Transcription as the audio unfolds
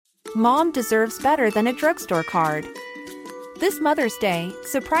Mom deserves better than a drugstore card. This Mother's Day,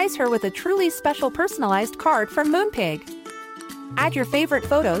 surprise her with a truly special personalized card from Moonpig. Add your favorite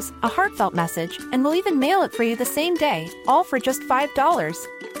photos, a heartfelt message, and we'll even mail it for you the same day, all for just $5.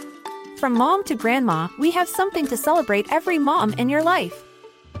 From mom to grandma, we have something to celebrate every mom in your life.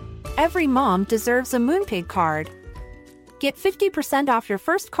 Every mom deserves a Moonpig card. Get 50% off your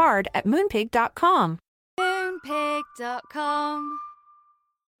first card at moonpig.com. Moonpig.com.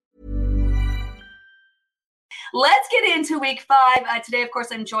 Let's get into week 5. Today, of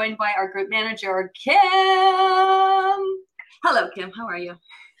course, I'm joined by our group manager, Kim. Hello, Kim. How are you?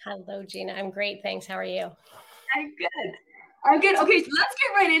 Hello, Gina. I'm great. Thanks. How are you? I'm good. Okay, so let's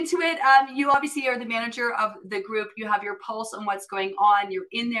get right into it. You obviously are the manager of the group. You have your pulse on what's going on. You're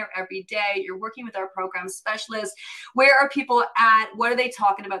in there every day. You're working with our program specialists. Where are people at? What are they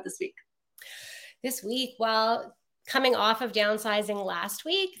talking about this week? This week, well, coming off of downsizing last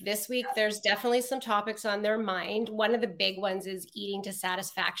week, this week, there's definitely some topics on their mind. One of the big ones is eating to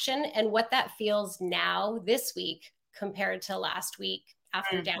satisfaction and what that feels now this week compared to last week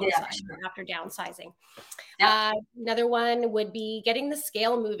after downsizing. Another one would be getting the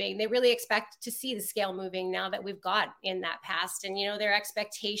scale moving. They really expect to see the scale moving now that we've got in that past, and their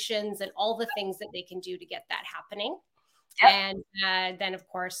expectations and all the things that they can do to get that happening. Yep. And then, of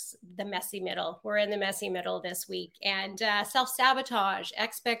course, the messy middle. We're in the messy middle this week. And self-sabotage,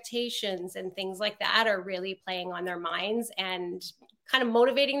 expectations, and things like that are really playing on their minds and kind of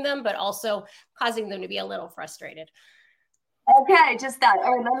motivating them, but also causing them to be a little frustrated. Okay, just that.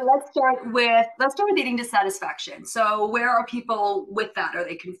 All right, let's start with eating dissatisfaction. So where are people with that? Are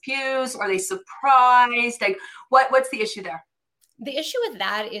they confused? Are they surprised? Like, what's the issue there? The issue with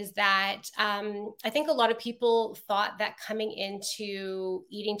that is that I think a lot of people thought that coming into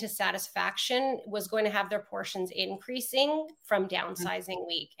eating to satisfaction was going to have their portions increasing from downsizing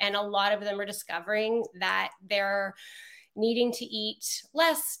week. And a lot of them are discovering that they're needing to eat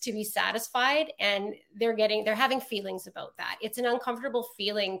less to be satisfied, and they're having feelings about that. It's an uncomfortable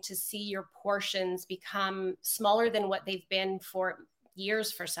feeling to see your portions become smaller than what they've been for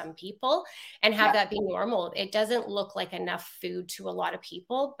years for some people, and have that be normal. It doesn't look like enough food to a lot of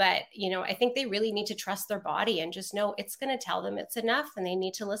people, but I think they really need to trust their body and just know it's going to tell them it's enough, and they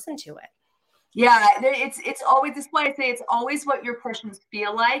need to listen to it. Yeah, it's always, this is why I say it's always what your portions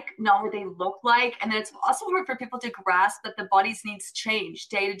feel like, not what they look like. And then it's also hard for people to grasp that the body's needs change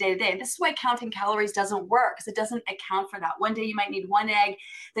day to day to day. And this is why counting calories doesn't work, because it doesn't account for that. One day you might need 1 egg,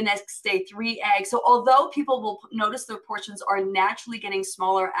 the next day 3 eggs. So although people will notice their portions are naturally getting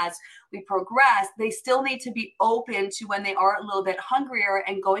smaller as we progress, they still need to be open to when they are a little bit hungrier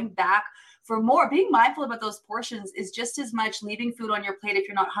and going back for more. Being mindful about those portions is just as much leaving food on your plate if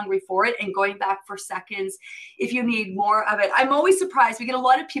you're not hungry for it, and going back for seconds if you need more of it. I'm always surprised. We get a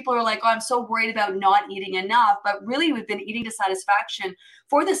lot of people who are like, oh, I'm so worried about not eating enough. But really, we've been eating to satisfaction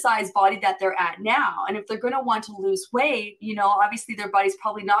for the size body that they're at now. And if they're going to want to lose weight, obviously their body's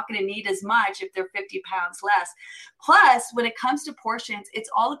probably not going to need as much if they're 50 pounds less. Plus, when it comes to portions,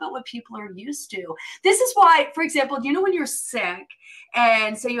 it's all about what people are used to. This is why, for example, when you're sick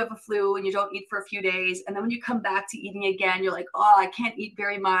and say you have a flu and you don't eat for a few days, and then when you come back to eating again, you're like, oh, I can't eat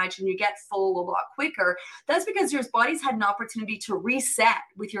very much, and you get full a lot quicker. That's because your body's had an opportunity to reset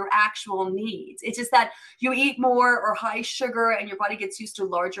with your actual needs. It's just that you eat more or high sugar and your body gets used to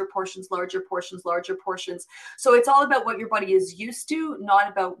larger portions. So it's all about what your body is used to, not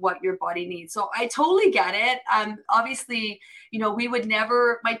about what your body needs. So I totally get it. Obviously, we would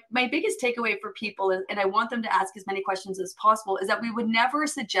never, my biggest takeaway for people, and I want them to ask as many questions as possible, is that we would never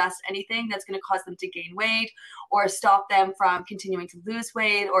suggest anything that's going to cause them to gain weight or stop them from continuing to lose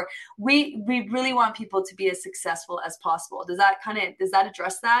weight. Or we really want people to be as successful as possible. Does that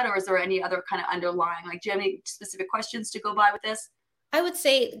address that? Or is there any other kind of underlying, do you have any specific questions to go by with this? I would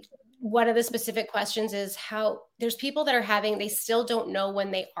say one of the specific questions is how there's people that they still don't know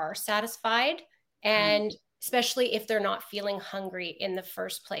when they are satisfied, and especially if they're not feeling hungry in the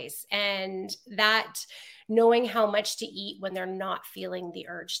first place. And that knowing how much to eat when they're not feeling the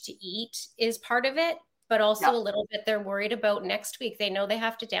urge to eat is part of it, but also a little bit they're worried about next week. They know they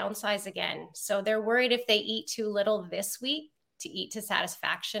have to downsize again. So they're worried if they eat too little this week to eat to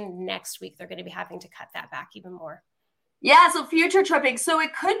satisfaction, next week they're going to be having to cut that back even more. Yeah, so future tripping. So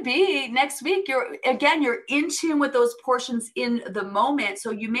it could be next week, you're in tune with those portions in the moment. So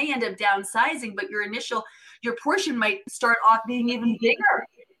you may end up downsizing, but your portion might start off being even bigger.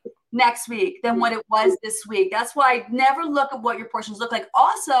 next week than what it was this week. That's why never look at what your portions look like.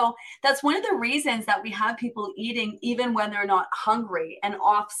 Also, that's one of the reasons that we have people eating even when they're not hungry, and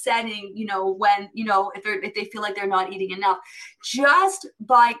offsetting, when, if they feel like they're not eating enough, just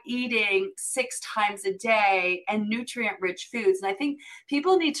by eating 6 times a day and nutrient rich foods. And I think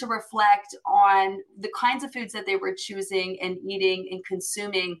people need to reflect on the kinds of foods that they were choosing and eating and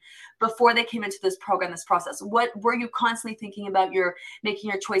consuming before they came into this program, this process. What were you constantly thinking about making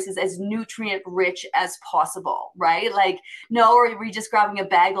your choices as nutrient rich as possible, right? Like, no, or were you just grabbing a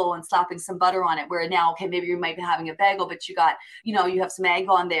bagel and slapping some butter on it, where now, okay, maybe you might be having a bagel, but you got, you have some egg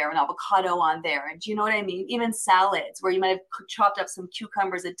on there and avocado on there. And do you know what I mean? Even salads where you might have chopped up some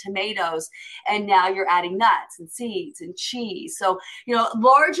cucumbers and tomatoes, and now you're adding nuts and seeds and cheese. So,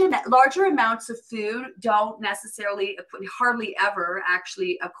 larger amounts of food don't necessarily, hardly ever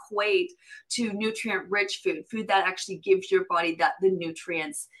actually equate to nutrient rich food that actually gives your body the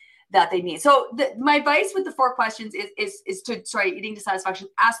nutrients that they need. So my advice with the 4 questions is to, eating to satisfaction,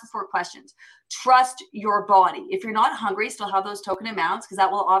 ask the 4 questions. Trust your body. If you're not hungry, still have those token amounts, because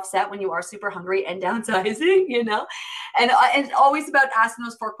that will offset when you are super hungry and downsizing, and it's always about asking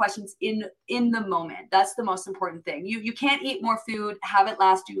those 4 questions in the moment. That's the most important thing. You can't eat more food, have it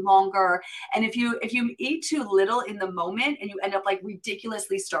last you longer. And if you eat too little in the moment and you end up like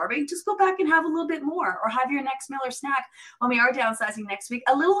ridiculously starving, just go back and have a little bit more, or have your next meal or snack when we are downsizing next week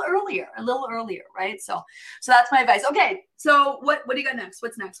a little earlier, right? So that's my advice. Okay, so what do you got next?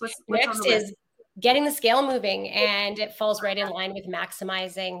 What's next? What's next on the list? Is getting the scale moving, and it falls right in line with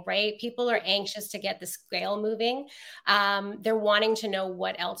maximizing, right? People are anxious to get the scale moving. They're wanting to know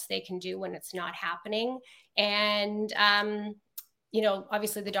what else they can do when it's not happening. And,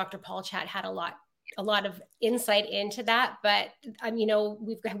 obviously the Dr. Paul chat had a lot of insight into that, but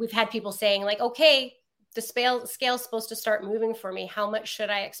we've had people saying like, okay, the scale's supposed to start moving for me. How much should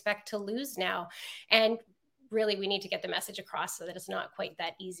I expect to lose now? And really, we need to get the message across so that it's not quite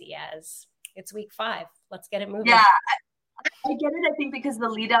that easy as it's week 5. Let's get it moving. Yeah. I get it. I think because the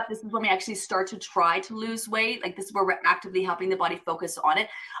lead up, this is when we actually start to try to lose weight. Like, this is where we're actively helping the body focus on it.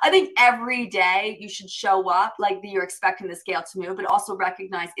 I think every day you should show up like you're expecting the scale to move, but also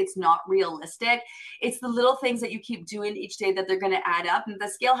recognize it's not realistic. It's the little things that you keep doing each day that they're going to add up. And the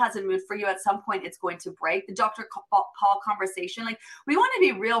scale hasn't moved for you. At some point, it's going to break. The Dr. Paul conversation, like, we want to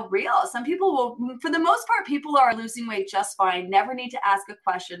be real. Some people will, for the most part, people are losing weight just fine. Never need to ask a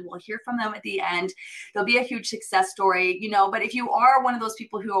question. We'll hear from them at the end. There'll be a huge success story, but if you are one of those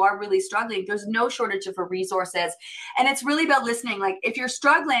people who are really struggling, there's no shortage of resources. And it's really about listening. Like, if you're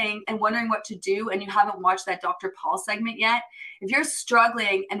struggling and wondering what to do and you haven't watched that Dr. Paul segment yet, if you're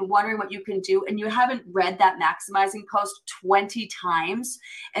struggling and wondering what you can do and you haven't read that maximizing post 20 times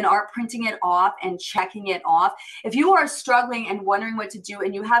and aren't printing it off and checking it off, if you are struggling and wondering what to do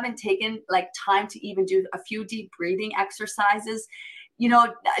and you haven't taken like time to even do a few deep breathing exercises,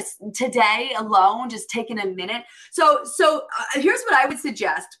 today alone, just taking a minute. So here's what I would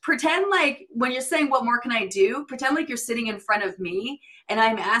suggest. Pretend like when you're saying, what more can I do? Pretend like you're sitting in front of me and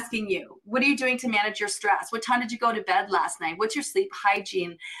I'm asking you, what are you doing to manage your stress? What time did you go to bed last night? What's your sleep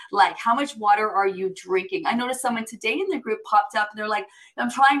hygiene like? How much water are you drinking? I noticed someone today in the group popped up and they're like,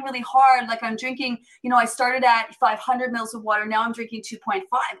 I'm trying really hard. Like, I'm drinking, I started at 500 mils of water. Now I'm drinking 2.5.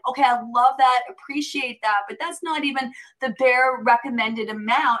 Okay, I love that. Appreciate that. But that's not even the bare recommended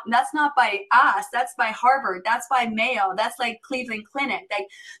amount. And that's not by us. That's by Harvard. That's by Mayo. That's like Cleveland Clinic. Like,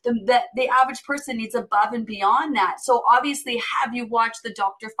 the average person needs above and beyond that. So obviously, have you watched the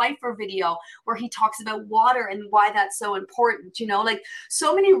Dr. Pfeiffer video where he talks about water and why that's so important? Like,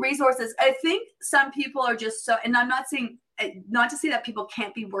 so many resources. I think some people are just so, and I'm not saying, not to say that people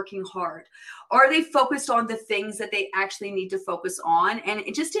can't be working hard. Are they focused on the things that they actually need to focus on? And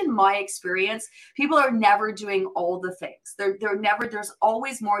just in my experience, people are never doing all the things. They're never, there's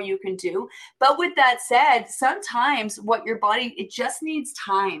always more you can do. But with that said, sometimes what your body, it just needs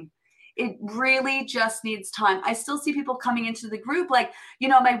time. It really just needs time. I still see people coming into the group like,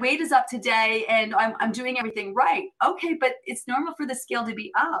 my weight is up today and I'm doing everything right. Okay, but it's normal for the scale to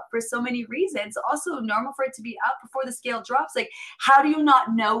be up for so many reasons. Also normal for it to be up before the scale drops. Like, how do you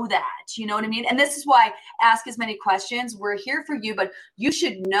not know that? You know what I mean? And this is why ask as many questions. We're here for you, but you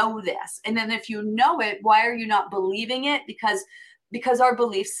should know this. And then if you know it, why are you not believing it? Because our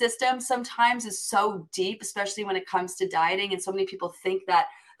belief system sometimes is so deep, especially when it comes to dieting. And so many people think that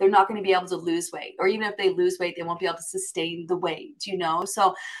they're not going to be able to lose weight, or even if they lose weight, they won't be able to sustain the weight,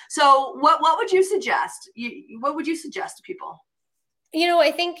 So what would you suggest? What would you suggest to people?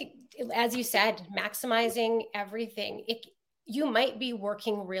 I think, as you said, maximizing everything. You might be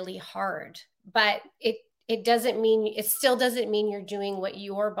working really hard, but it still doesn't mean you're doing what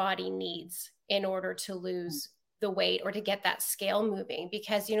your body needs in order to lose the weight or to get that scale moving.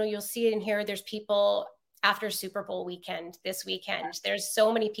 Because, you'll see it in here. There's people after Super Bowl weekend, this weekend, there's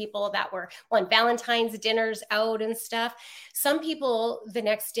so many people that were on Valentine's dinners out and stuff. Some people the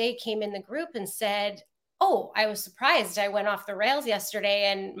next day came in the group and said, oh, I was surprised. I went off the rails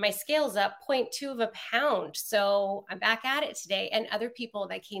yesterday and my scale's up 0.2 of a pound. So I'm back at it today. And other people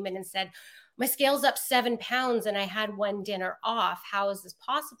that came in and said, my scale's up 7 pounds and I had one dinner off. How is this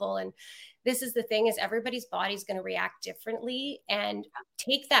possible? And this is the thing, is everybody's body's going to react differently, and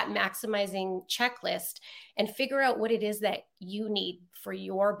take that maximizing checklist and figure out what it is that you need for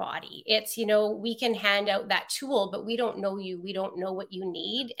your body. It's, we can hand out that tool, but we don't know you. We don't know what you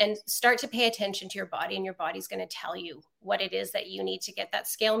need, and start to pay attention to your body, and your body's going to tell you what it is that you need to get that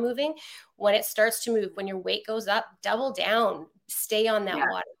scale moving. When it starts to move, when your weight goes up, double down, stay on that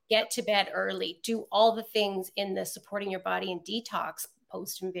water, get to bed early, do all the things in the supporting your body and detox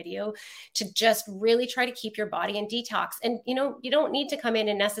post and video to just really try to keep your body in detox. And, you don't need to come in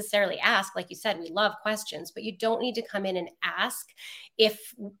and necessarily ask, like you said, we love questions, but you don't need to come in and ask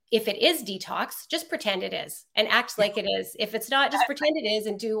if it is detox, just pretend it is and act like it is. If it's not, just pretend it is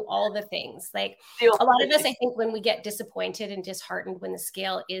and do all the things. Like a lot of us, I think, when we get disappointed and disheartened when the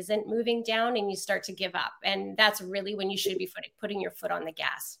scale isn't moving down and you start to give up, and that's really when you should be putting your foot on the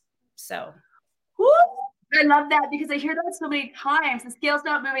gas. So. Woo! I love that, because I hear that so many times. The scale's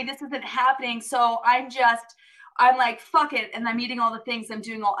not moving. This isn't happening. So I'm like, fuck it. And I'm eating all the things I'm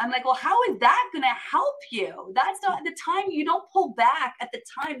like, well, how is that going to help you? That's not the time. You don't pull back at the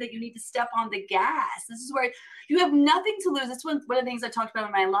time that you need to step on the gas. This is where you have nothing to lose. That's one of the things I talked about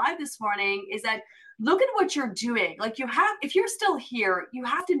in my live this morning, is that look at what you're doing. Like, if you're still here, you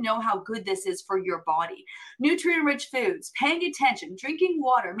have to know how good this is for your body. Nutrient-rich foods, paying attention, drinking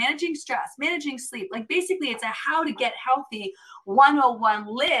water, managing stress, managing sleep. Like, basically, it's a how to get healthy 101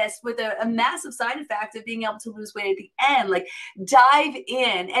 list with a massive side effect of being able to lose weight at the end. Like, dive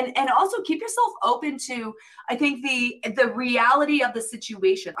in and also keep yourself open to, I think, the reality of the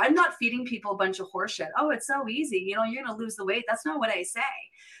situation. I'm not feeding people a bunch of horseshit. Oh, it's so easy. You're going to lose the weight. That's not what I say.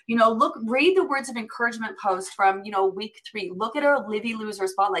 Read the words of encouragement post from, week 3. Look at our Livy Loser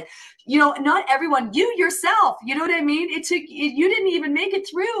Spotlight. Not everyone, you yourself, you know what I mean? You didn't even make it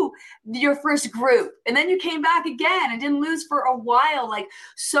through your first group. And then you came back again and didn't lose for a while. Like,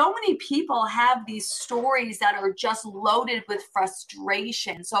 so many people have these stories that are just loaded with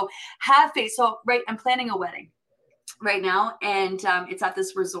frustration. So have faith. So, right, I'm planning a wedding right now, and it's at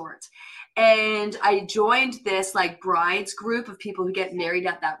this resort. And I joined this brides group of people who get married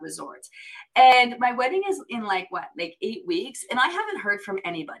at that resort. And my wedding is in 8 weeks. And I haven't heard from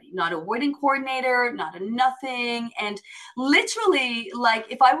anybody, not a wedding coordinator, not a nothing. And literally,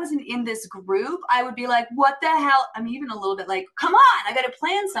 if I wasn't in this group, I would be like, what the hell? I'm even a little bit like, come on, I got to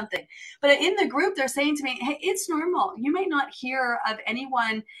plan something. But in the group, they're saying to me, hey, it's normal. You may not hear of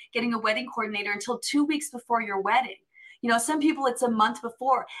anyone getting a wedding coordinator until 2 weeks before your wedding. Some people it's a month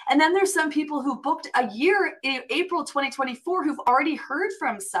before. And then there's some people who booked a year in April 2024 who've already heard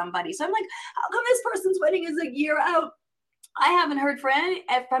from somebody. So I'm like, how come this person's wedding is a year out? I haven't heard from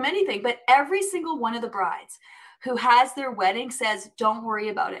anything. But every single one of the brides who has their wedding says, don't worry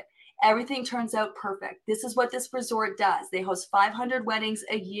about it. Everything turns out perfect. This is what this resort does. They host 500 weddings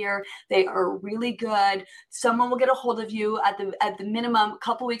a year. They are really good. Someone will get a hold of you at the minimum a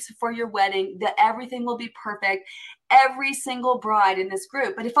couple weeks before your wedding. That everything will be perfect. Every single bride in this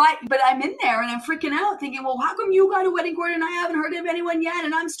group. But I'm in there and I'm freaking out thinking, well, how come you got a wedding coordinator and I haven't heard of anyone yet?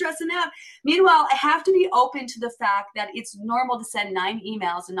 And I'm stressing out. Meanwhile, I have to be open to the fact that it's normal to send 9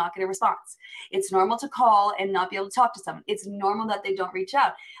 emails and not get a response. It's normal to call and not be able to talk to someone. It's normal that they don't reach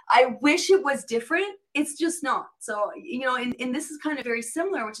out. I wish it was different. It's just not. So, and this is kind of very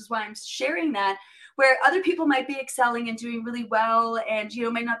similar, which is why I'm sharing that, where other people might be excelling and doing really well and,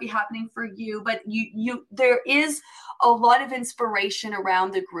 may not be happening for you, but there is a lot of inspiration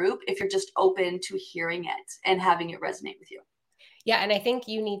around the group if you're just open to hearing it and having it resonate with you. Yeah. And I think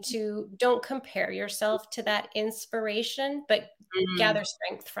you need to, don't compare yourself to that inspiration, but gather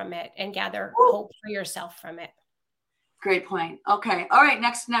strength from it and gather hope for yourself from it. Great point. Okay. All right.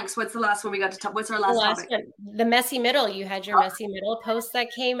 Next. What's the last one we got to talk? What's our last topic? One, the messy middle. You had your messy middle post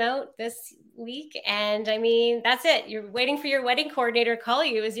that came out this week. And I mean, that's it. You're waiting for your wedding coordinator to call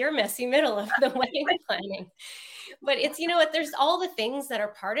you as your messy middle of the wedding planning. But it's, there's all the things that are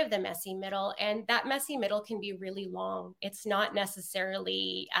part of the messy middle, and that messy middle can be really long. It's not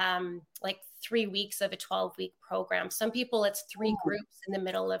necessarily 3 weeks of a 12-week program. Some people, it's 3 groups in the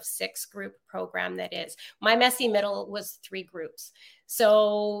middle of 6-group program. That is, my messy middle was 3 groups.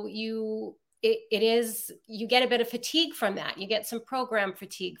 So it is, you get a bit of fatigue from that. You get some program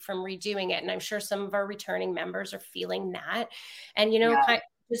fatigue from redoing it. And I'm sure some of our returning members are feeling that. And,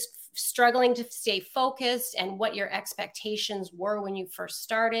 just struggling to stay focused and what your expectations were when you first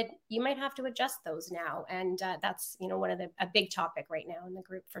started, you might have to adjust those now. And that's, one of a big topic right now in the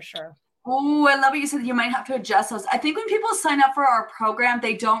group for sure. Oh, I love what you said. You might have to adjust those. I think when people sign up for our program,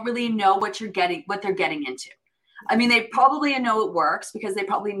 they don't really know what they're getting into. I mean, they probably know it works because they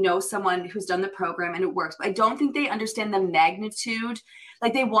probably know someone who's done the program and it works. But I don't think they understand the magnitude.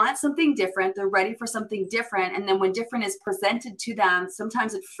 Like, they want something different. They're ready for something different. And then when different is presented to them,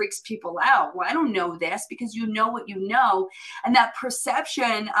 sometimes it freaks people out. Well, I don't know this, because you know what you know. And that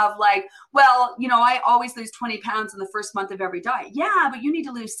perception of like, well, I always lose 20 pounds in the first month of every diet. Yeah, but you need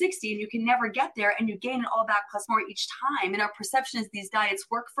to lose 60 and you can never get there, and you gain it all back plus more each time. And our perception is these diets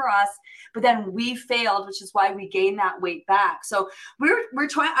work for us, but then we failed, which is why we gain that weight back. So we're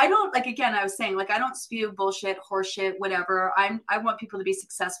trying. I don't, like, again, I was saying, like, I don't spew bullshit, horseshit, whatever. I want people to be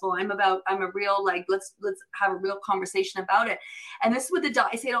successful. I'm a real, like, let's have a real conversation about it. And this is what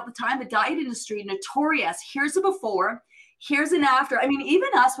I say it all the time. The diet industry, notorious. Here's a before, here's an after. I mean, even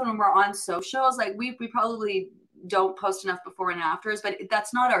us, when we're on socials, like, we probably don't post enough before and afters, but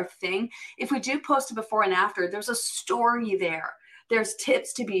that's not our thing. If we do post a before and after, there's a story there. There's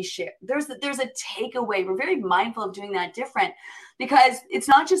tips to be shared. There's a takeaway. We're very mindful of doing that different, because it's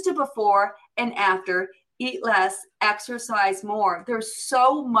not just a before and after. Eat less, exercise more. There's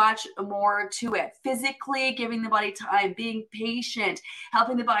so much more to it. Physically, giving the body time, being patient,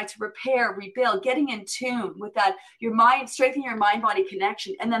 helping the body to repair, rebuild, getting in tune with that, your mind, strengthening your mind-body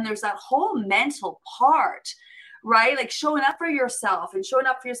connection. And then there's that whole mental part, right? Like, showing up for yourself and showing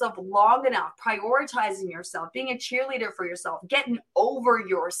up for yourself long enough, prioritizing yourself, being a cheerleader for yourself, getting over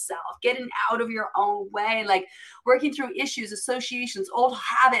yourself, getting out of your own way, like working through issues, associations, old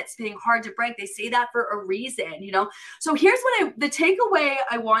habits being hard to break. They say that for a reason, So here's what the takeaway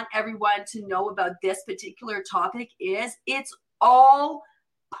I want everyone to know about this particular topic is, it's all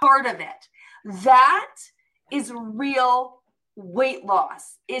part of it. That is real weight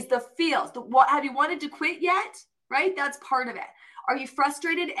loss, is the feels. What have you wanted to quit yet? Right? That's part of it. Are you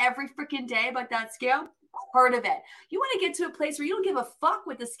frustrated every freaking day about that scale? Part of it. You want to get to a place where you don't give a fuck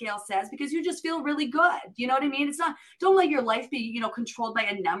what the scale says, because you just feel really good. You know what I mean? It's not, don't let your life be, controlled by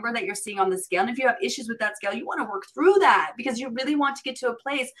a number that you're seeing on the scale. And if you have issues with that scale, you want to work through that, because you really want to get to a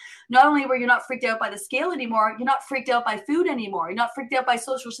place not only where you're not freaked out by the scale anymore, you're not freaked out by food anymore, you're not freaked out by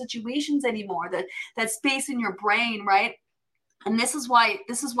social situations anymore, that space in your brain, right? And this is why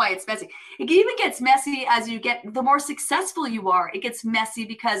it's messy. It even gets messy as you get, the more successful you are. It gets messy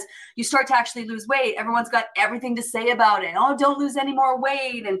because you start to actually lose weight. Everyone's got everything to say about it. Oh, don't lose any more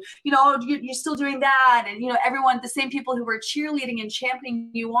weight. And, you're still doing that. And, everyone, the same people who were cheerleading and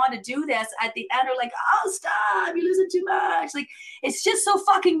championing you want to do this at the end are like, oh, stop, you're losing too much. Like, it's just so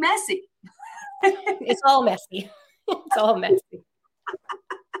fucking messy. It's all messy. It's all messy.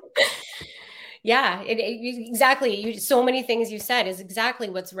 Yeah, exactly. So many things you said is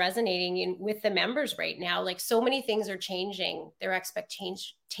exactly what's resonating with the members right now. Like, so many things are changing. Their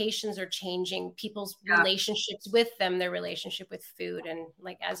expectations are changing. People's relationships with them, their relationship with food. And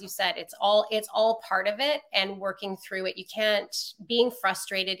like, as you said, it's all part of it, and working through it. Being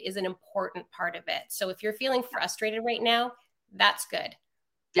frustrated is an important part of it. So if you're feeling frustrated right now, that's good.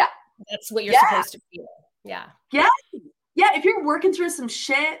 Yeah. That's what you're supposed to feel. Yeah. Yeah. Yeah. If you're working through some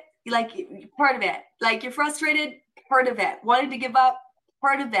shit, like, part of it, like, you're frustrated, part of it, wanting to give up,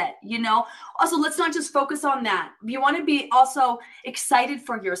 part of it, Also, let's not just focus on that. You want to be also excited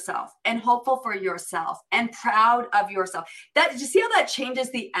for yourself and hopeful for yourself and proud of yourself. That, you see how that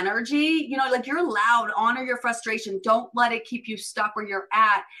changes the energy? Like, you're allowed, honor your frustration. Don't let it keep you stuck where you're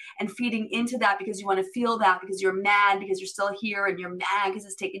at and feeding into that because you want to feel that, because you're mad because you're still here, and you're mad because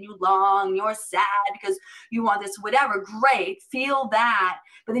it's taking you long. You're sad because you want this, whatever. Great. Feel that.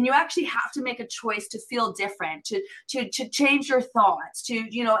 But then you actually have to make a choice to feel different, to change your thoughts,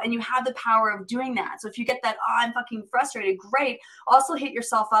 and you have the power of doing that. So if you get that, oh, I'm fucking frustrated, great. Also hit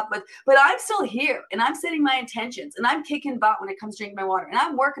yourself up with, but I'm still here, and I'm setting my intentions, and I'm kicking butt when it comes to drinking my water, and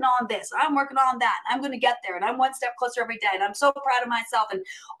I'm working on this, I'm working on that, and I'm going to get there, and I'm one step closer every day, and I'm so proud of myself. And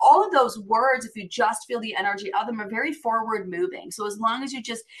all of those words, if you just feel the energy of them, are very forward moving. So as long as you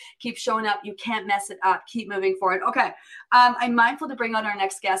just keep showing up, you can't mess it up. Keep moving forward. Okay. I'm mindful to bring on our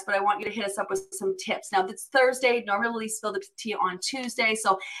next guest, but I want you to hit us up with some tips. Now, it's Thursday. Normally spill the tea on Tuesday.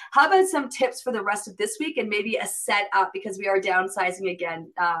 So how about some tips for the rest of this week, and maybe a setup, because we are downsizing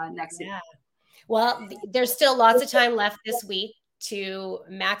again next week? Well, there's still lots of time left this week to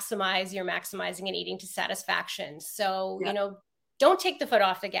maximizing and eating to satisfaction. So, don't take the foot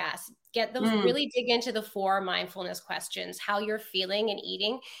off the gas. Get those, really dig into the 4 mindfulness questions, how you're feeling and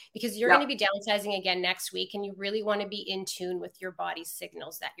eating, because you're going to be downsizing again next week, and you really want to be in tune with your body's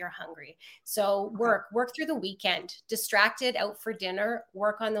signals that you're hungry. So work through the weekend, distracted, out for dinner,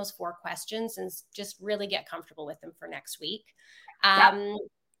 work on those 4 questions and just really get comfortable with them for next week.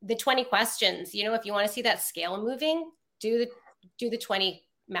 The 20 questions, you know, if you want to see that scale moving, do the 20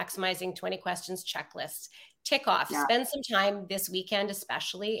 maximizing 20 questions checklist. Tick off, spend some time this weekend,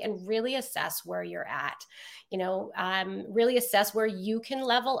 especially, and really assess where you're at, you know, really assess where you can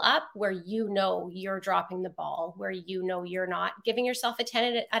level up, where, you know, you're dropping the ball, where, you know, you're not giving yourself a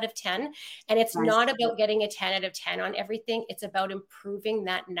 10 out of 10. And it's not about getting a 10 out of 10 on everything. It's about improving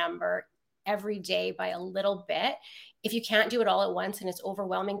that number every day by a little bit. If you can't do it all at once and it's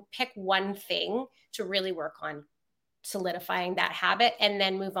overwhelming, pick one thing to really work on solidifying that habit and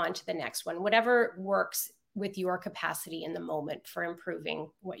then move on to the next one, whatever works with your capacity in the moment for improving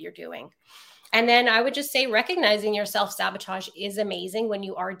what you're doing. And then I would just say recognizing your self-sabotage is amazing when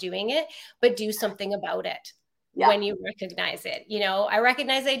you are doing it, but do something about it. When you recognize it. You know, I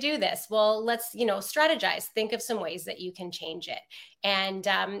recognize I do this. Well, let's, you know, strategize, think of some ways that you can change it. And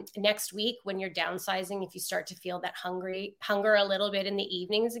next week, when you're downsizing, if you start to feel that hunger a little bit in the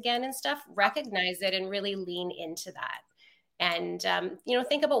evenings again and stuff, recognize it and really lean into that. And, you know,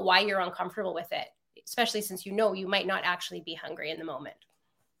 think about why you're uncomfortable with it, especially since, you know, you might not actually be hungry in the moment.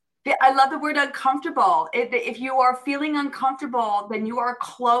 I love the word uncomfortable. If you are feeling uncomfortable, then you are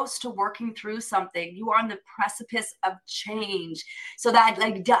close to working through something. You are on the precipice of change. So that,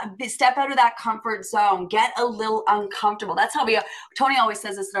 like, step out of that comfort zone, get a little uncomfortable. That's how Tony always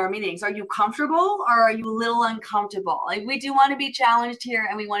says this in our meetings. Are you comfortable or are you a little uncomfortable? Like, we do want to be challenged here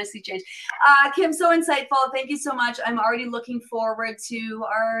and we want to see change. Kim, so insightful. Thank you so much. I'm already looking forward to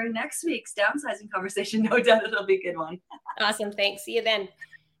our next week's downsizing conversation. No doubt it'll be a good one. Awesome. Thanks. See you then.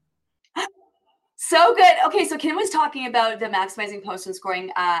 So good. Okay, so Kim was talking about the maximizing post and scoring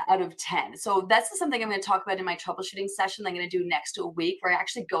out of 10. So that's something I'm going to talk about in my troubleshooting session I'm going to do next week, where I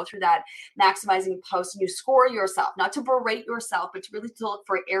actually go through that maximizing post and you score yourself, not to berate yourself, but to really to look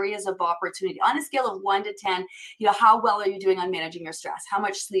for areas of opportunity. On a scale of 1 to 10, you know, how well are you doing on managing your stress? How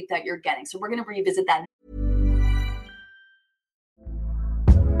much sleep that you're getting? So we're going to revisit that.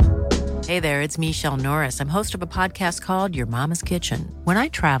 Hey there, it's Michelle Norris. I'm host of a podcast called Your Mama's Kitchen. When I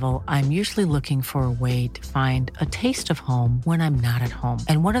travel, I'm usually looking for a way to find a taste of home when I'm not at home.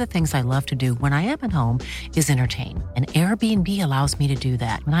 And one of the things I love to do when I am at home is entertain. And Airbnb allows me to do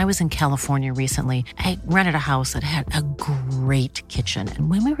that. When I was in California recently, I rented a house that had a great kitchen. And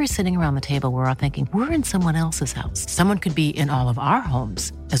when we were sitting around the table, we were all thinking, we're in someone else's house. Someone could be in all of our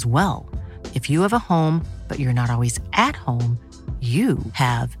homes as well. If you have a home, but you're not always at home, you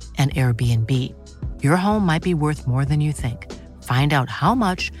have an Airbnb. Your home might be worth more than you think. Find out how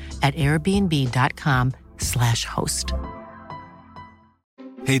much at airbnb.com/host.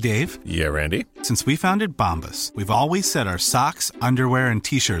 Hey, Dave. Yeah, Randy. Since we founded Bombas, we've always said our socks, underwear, and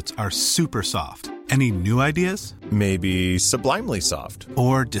T-shirts are super soft. Any new ideas? Maybe sublimely soft.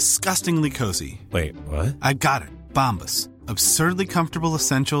 Or disgustingly cozy. Wait, what? I got it. Bombas. Absurdly comfortable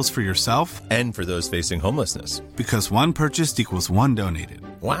essentials for yourself and for those facing homelessness. Because one purchased equals one donated.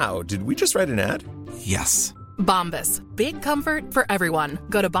 Wow, did we just write an ad? Yes. Bombas. Big comfort for everyone.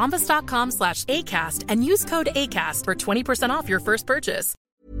 Go to bombas.com/ACAST and use code ACAST for 20% off your first purchase.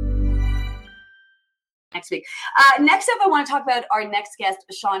 Next week. Next up, I want to talk about our next guest,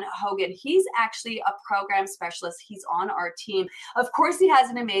 Sean Hogan. He's actually a program specialist. He's on our team. Of course, he has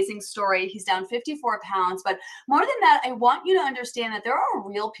an amazing story. He's down 54 pounds. But more than that, I want you to understand that there are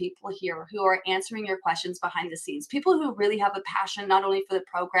real people here who are answering your questions behind the scenes. People who really have a passion, not only for the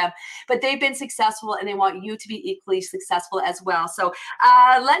program, but they've been successful and they want you to be equally successful as well. So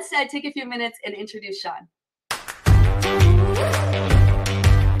let's take a few minutes and introduce Sean.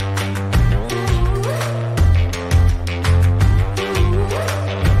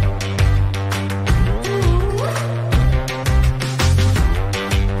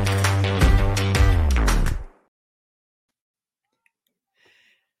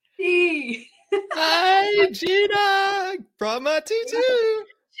 Hi, Gina. Brought my tutu.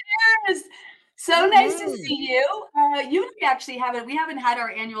 Cheers. So nice to see you. You and I actually haven't had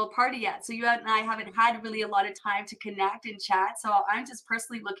our annual party yet. So you and I haven't had really a lot of time to connect and chat. So I'm just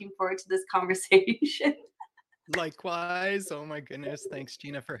personally looking forward to this conversation. Likewise. Oh my goodness. Thanks,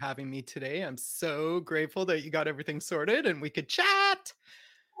 Gina, for having me today. I'm so grateful that you got everything sorted and we could chat.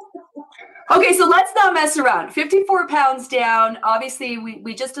 Okay, so let's not mess around. 54 pounds down. Obviously,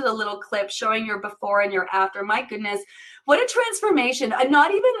 we just did a little clip showing your before and your after. My goodness, what a transformation. And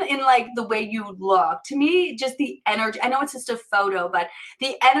not even in like the way you look. To me, just the energy. I know it's just a photo, but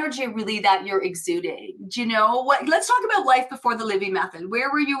the energy really that you're exuding. Do you know what? Let's talk about life before the Livy Method.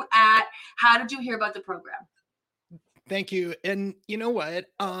 Where were you at? How did you hear about the program? Thank you. And you know what?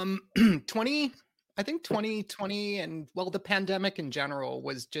 2020 and the pandemic in general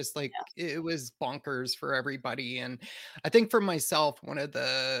was just like, it was bonkers for everybody. And I think for myself, one of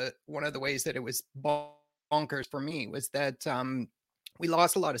the ways that it was bonkers for me was that we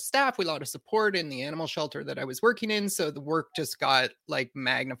lost a lot of staff, we lost a lot of support in the animal shelter that I was working in. So the work just got like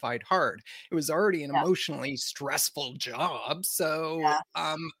magnified hard. It was already an emotionally stressful job. So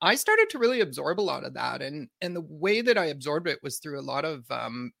I started to really absorb a lot of that. And the way that I absorbed it was through a lot of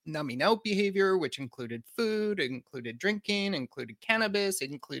numbing out behavior, which included food, included drinking, included cannabis,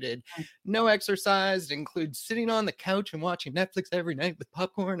 included no exercise, it included sitting on the couch and watching Netflix every night with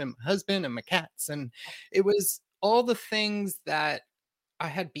popcorn and my husband and my cats. And it was all the things that I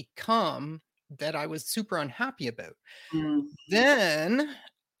had become that I was super unhappy about. Then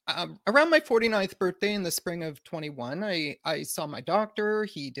around my 49th birthday in the spring of 21, I saw my doctor.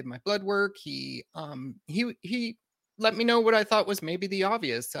 He did my blood work. He let me know what I thought was maybe the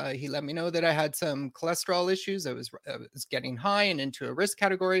obvious. He let me know that I had some cholesterol issues. I was getting high and into a risk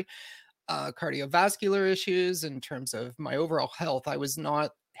category, cardiovascular issues in terms of my overall health. I was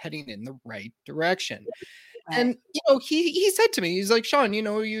not heading in the right direction. And, he said to me, he's like, Sean, you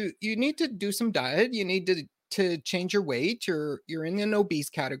need to do some diet. You need to change your weight. You're in an obese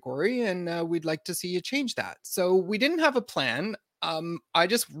category and we'd like to see you change that. So we didn't have a plan. I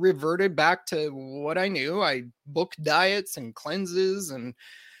just reverted back to what I knew. I booked diets and cleanses and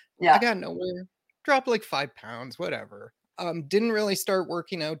I got nowhere. Dropped like 5 pounds, whatever. Didn't really start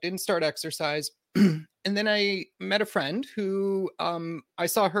working out, didn't start exercise. And then I met a friend who I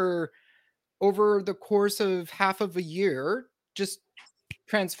saw her over the course of half of a year just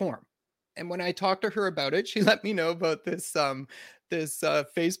transform. And when I talked to her about it, she let me know about this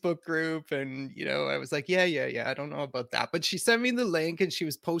Facebook group. And, I was like, yeah, I don't know about that. But she sent me the link and she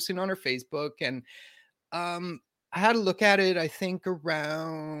was posting on her Facebook. And I had a look at it, I think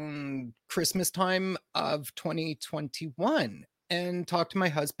around Christmas time of 2021. And talked to my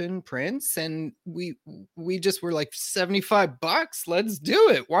husband, Prince, and we just were like, $75, let's do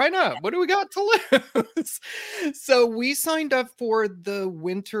it. Why not? What do we got to lose? So we signed up for the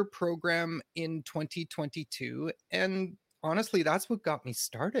winter program in 2022. And honestly, that's what got me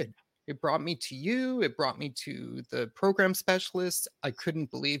started. It brought me to you. It brought me to the program specialists. I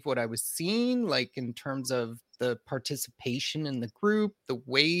couldn't believe what I was seeing, like in terms of the participation in the group, the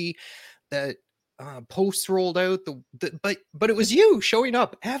way that posts rolled out, but it was you showing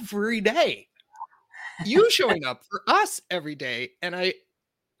up every day. You showing up for us every day. And I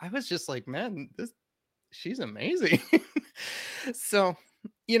was just like, man, she's amazing. So,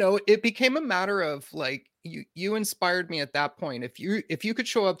 it became a matter of like, you inspired me at that point. If you could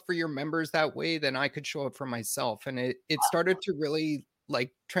show up for your members that way, then I could show up for myself. And it started to really like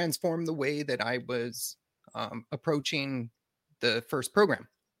transform the way that I was approaching the first program.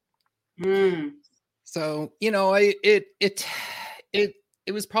 So, it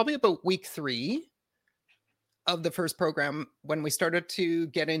was probably about week 3 of the first program when we started to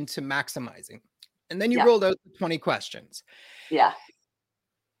get into maximizing. And then you rolled out the 20 questions. Yeah.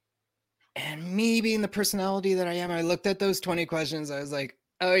 And me being the personality that I am, I looked at those 20 questions. I was like,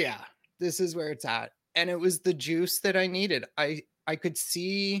 oh yeah, this is where it's at. And it was the juice that I needed. I could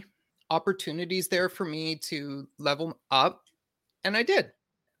see opportunities there for me to level up. And I did.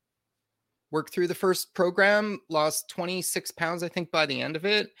 Worked through the first program, lost 26 pounds, I think, by the end of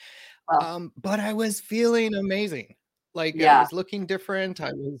it. Wow. But I was feeling amazing. Like I was looking different.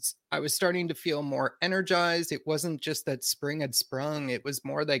 I was starting to feel more energized. It wasn't just that spring had sprung. It was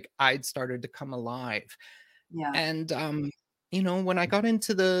more like I'd started to come alive. Yeah. And when I got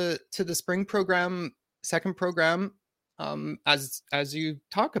into the spring program, second program, as you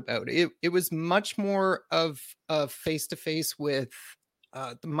talk about, it was much more of a face-to-face with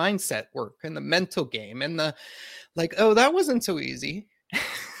the mindset work and the mental game and the like, oh, that wasn't so easy.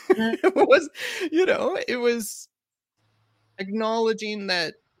 It was acknowledging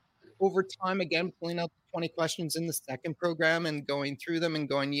that over time, again, pulling out the 20 questions in the second program and going through them and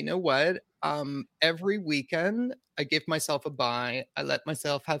going, you know what? Every weekend I give myself a buy. I let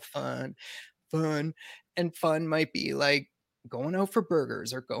myself have fun, and fun might be like going out for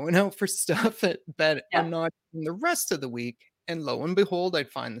burgers or going out for stuff that I'm not doing the rest of the week. And lo and behold,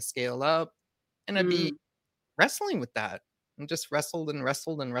 I'd find the scale up and I'd be wrestling with that. and just wrestled and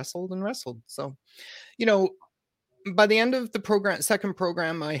wrestled and wrestled and wrestled. So, you know, by the end of the second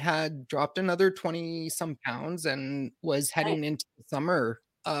program, I had dropped another 20 some pounds and was Nice. heading into the summer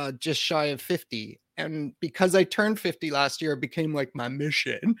just shy of 50. And because I turned 50 last year, it became like my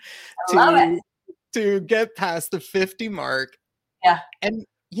mission I love it. to get past the 50 mark. Yeah. And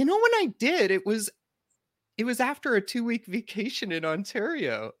you know, when I did, it was after a 2-week vacation in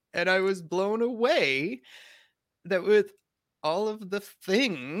Ontario, and I was blown away that with all of the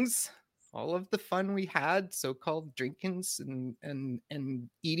things, all of the fun we had, so-called drinkings and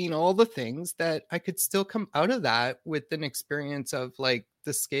eating all the things, that I could still come out of that with an experience of like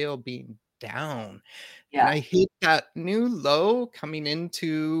the scale being down. And I hit that new low coming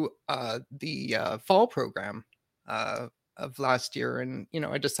into the fall program of last year, and you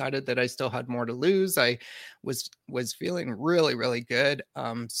know, I decided that I still had more to lose. I was feeling really, really good.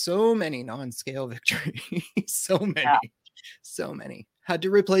 So many non-scale victories, so many. Had to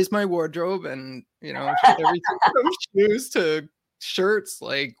replace my wardrobe, and you know, everything from shoes to shirts,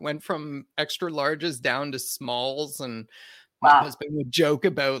 like went from extra larges down to smalls. And my husband would joke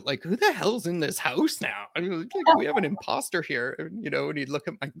about like, who the hell's in this house now? I mean, like, we have an imposter here, you know. And he'd look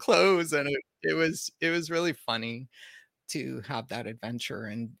at my clothes, and it was really funny to have that adventure,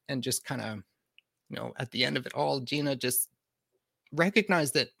 and just kind of, you know, at the end of it all, Gina just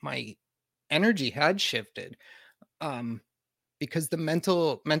recognized that my energy had shifted, because the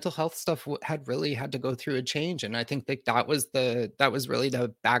mental health stuff had really had to go through a change. And I think that was really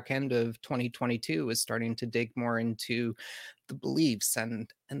the back end of 2022, was starting to dig more into the beliefs and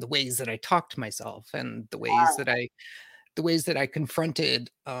the ways that I talked to myself, and the ways that I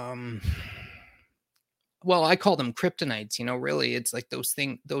confronted, well, I call them kryptonites, you know. Really, it's like those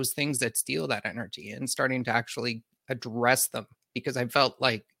things that steal that energy, and starting to actually address them, because I felt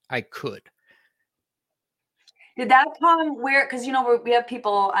like I could. Did that come where, because you know, we have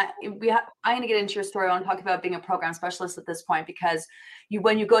people, I'm going to get into your story. I want to talk about being a program specialist at this point, because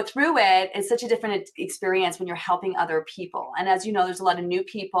when you go through it, it's such a different experience when you're helping other people. And as you know, there's a lot of new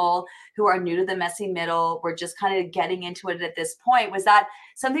people who are new to the messy middle. We're just kind of getting into it at this point. Was that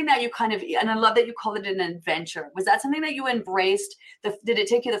something that you kind of, and I love that you called it an adventure, was that something that you embraced? Did it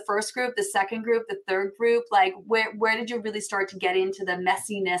take you the first group, the second group, the third group? Like where did you really start to get into the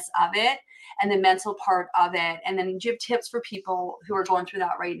messiness of it and the mental part of it? And then do you have tips for people who are going through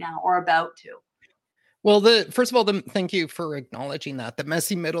that right now or about to? Well, first of all, thank you for acknowledging that. The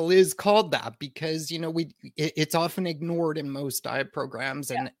messy middle is called that because, you know, it's often ignored in most diet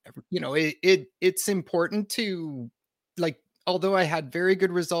programs. And, you know, it's important to, like, although I had very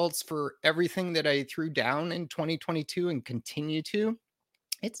good results for everything that I threw down in 2022 and continue to,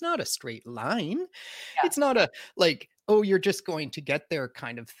 it's not a straight line. Yeah. It's not a like, oh, you're just going to get there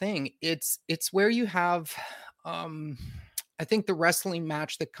kind of thing. It's where you have, I think, the wrestling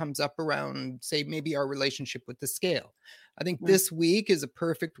match that comes up around, say, maybe our relationship with the scale. I think this week is a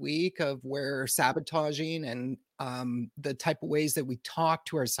perfect week of where sabotaging and the type of ways that we talk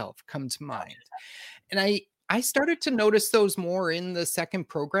to ourselves come to mind. And I started to notice those more in the second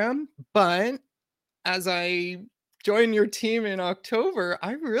program, but as I joined your team in October,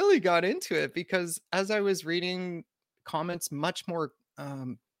 I really got into it, because as I was reading comments much more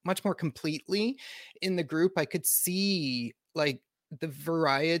completely in the group, I could see like the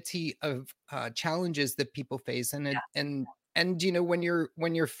variety of challenges that people face, and you know, when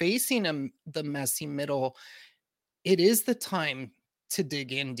you're facing the messy middle, it is the time to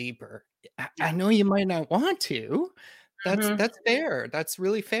dig in deeper. I know you might not want to. That's fair. That's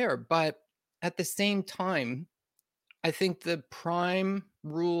really fair. But at the same time, I think the prime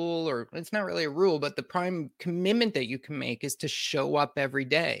rule, or it's not really a rule, but the prime commitment that you can make is to show up every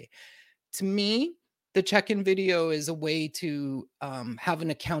day. To me, the check-in video is a way to have an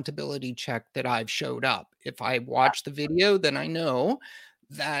accountability check that I've showed up. If I watch the video, then I know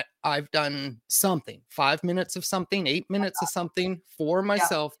that I've done something, 5 minutes of something, 8 minutes of something for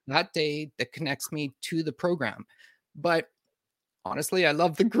myself that day that connects me to the program. But honestly, I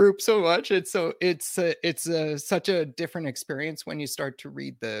love the group so much. It's such a different experience when you start to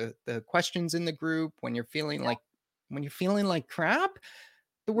read the questions in the group, when you're feeling like crap.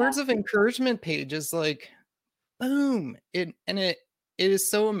 The words of encouragement page is like, boom. It is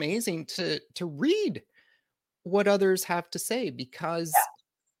so amazing to read what others have to say, because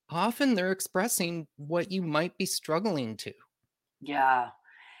often they're expressing what you might be struggling to. Yeah.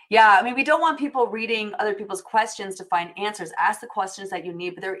 Yeah, I mean, we don't want people reading other people's questions to find answers. Ask the questions that you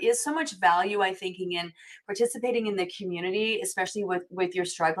need, but there is so much value, I think, in participating in the community, especially with your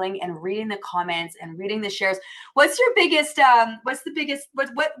struggling, and reading the comments and reading the shares. What's your biggest?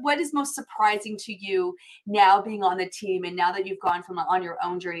 What is most surprising to you now being on the team, and now that you've gone from on your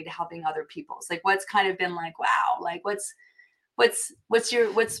own journey to helping other people's? Like, what's kind of been like, wow, like what's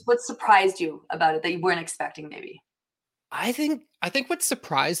surprised you about it that you weren't expecting, maybe? I think what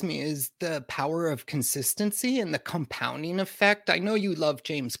surprised me is the power of consistency and the compounding effect. I know you love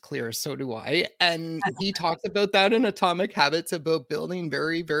James Clear, so do I. And he talks about that in Atomic Habits, about building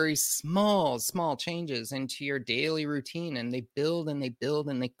very, very small changes into your daily routine, and they build and they build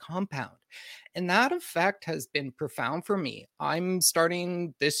and they compound. And that effect has been profound for me. I'm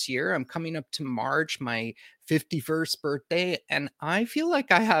starting this year, I'm coming up to March, my 51st birthday, and I feel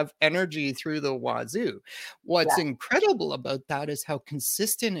like I have energy through the wazoo. What's Yeah. incredible about that is how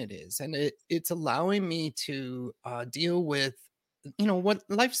consistent it is. And it's allowing me to deal with, what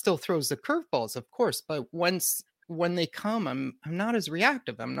life still throws the curveballs, of course, but when they come, I'm not as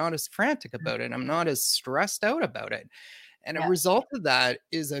reactive. I'm not as frantic about it. I'm not as stressed out about it. And a Yeah. result of that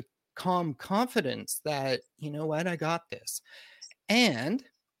is a calm confidence that, you know what, I got this. And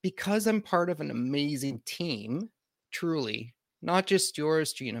because I'm part of an amazing team, truly, not just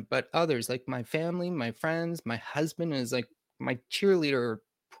yours, Gina, but others, like my family, my friends, my husband is like my cheerleader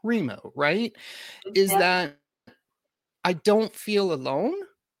primo, right? Is Yeah. that I don't feel alone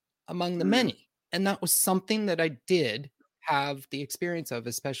among the Mm. many. And that was something that I did have the experience of,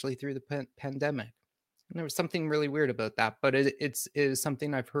 especially through the pandemic. And there was something really weird about that, but it is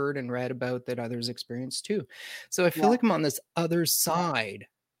something I've heard and read about that others experience too. So I feel Yeah. like I'm on this other side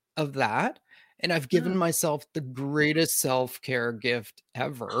of that, and I've given Mm. myself the greatest self-care gift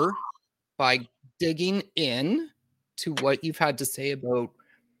ever by digging in to what you've had to say about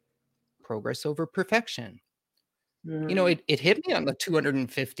progress over perfection. Mm. It hit me on the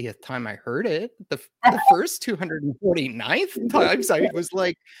 250th time I heard it. The first 249th times I was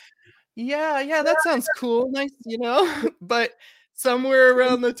like, yeah, that sounds cool. Nice, but somewhere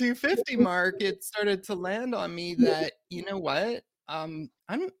around the 250 mark, it started to land on me that, you know what? I'm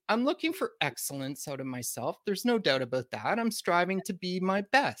looking for excellence out of myself. There's no doubt about that. I'm striving to be my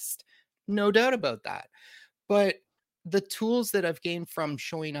best. No doubt about that. But the tools that I've gained from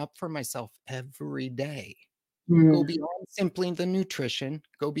showing up for myself every day go Mm. beyond simply the nutrition,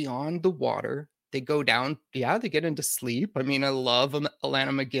 go beyond the water. They go down, yeah, they get into sleep. I mean, I love Alana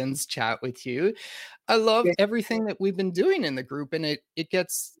McGinn's chat with you. I love Yes. everything that we've been doing in the group. And it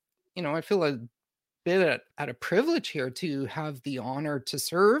gets, I feel a bit at a privilege here to have the honor to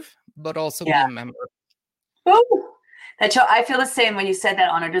serve, but also be Yeah. a member. Ooh. I feel the same when you said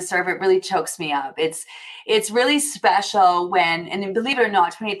that, honor to serve. It really chokes me up. It's really special when, and then believe it or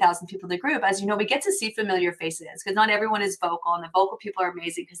not, 28,000 people in the group, as you know, we get to see familiar faces, because not everyone is vocal, and the vocal people are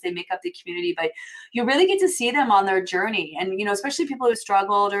amazing because they make up the community, but you really get to see them on their journey. And, especially people who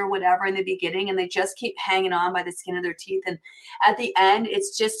struggled or whatever in the beginning, and they just keep hanging on by the skin of their teeth. And at the end,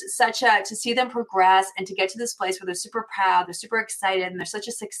 it's just to see them progress and to get to this place where they're super proud, they're super excited, and they're such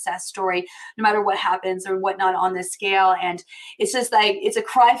a success story, no matter what happens or whatnot on this scale. And it's just like, it's a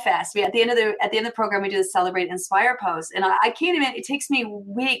cry fest. At the end of the program, we do the Celebrate Inspire post, and I can't even, it takes me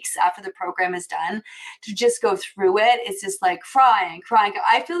weeks after the program is done to just go through it. It's just like crying.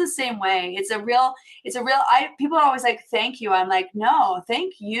 I feel the same way. People are always like, thank you. I'm like, no,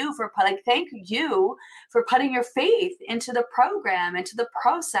 thank you for putting your faith into the program, into the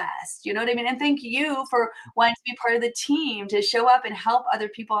process. You know what I mean? And thank you for wanting to be part of the team, to show up and help other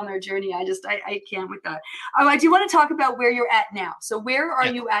people on their journey. I can't with that. I do want to talk about where you're at now. So where are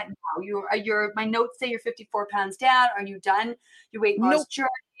you at now? My notes say you're 54 pounds down. Are you done your weight loss Nope.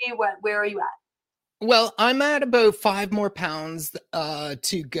 journey? Where are you at? Well, I'm at about 5 more pounds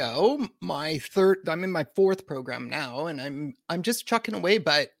to go. I'm in my 4th program now, and I'm just chucking away,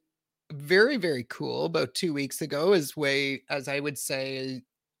 but very, very cool. About 2 weeks ago as I would say,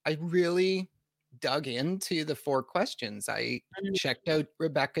 I really dug into the 4 questions. I checked out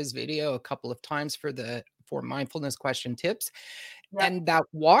Rebecca's video a couple of times for mindfulness question tips. Yep. And that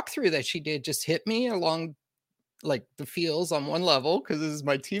walkthrough that she did just hit me along like the feels on one level, because this is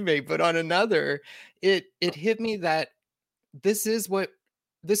my teammate, but on another, it hit me that this is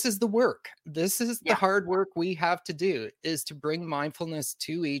the work. This is the hard work we have to do, is to bring mindfulness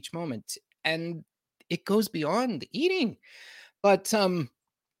to each moment. And it goes beyond eating. But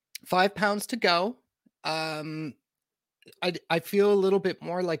 5 pounds to go. I feel a little bit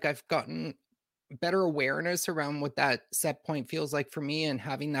more like I've gotten better awareness around what that set point feels like for me, and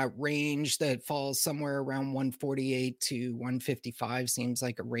having that range that falls somewhere around 148 to 155 seems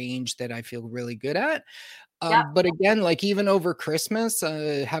like a range that I feel really good at. Yeah. But again, like even over Christmas,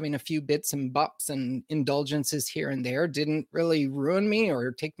 having a few bits and bops and indulgences here and there didn't really ruin me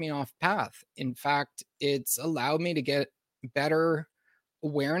or take me off path. In fact, it's allowed me to get better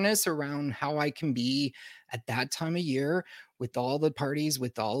awareness around how I can be at that time of year, with all the parties,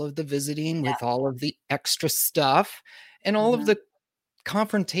 with all of the visiting, with all of the extra stuff, and all of the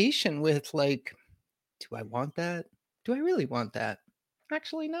confrontation with like, do I want that? Do I really want that?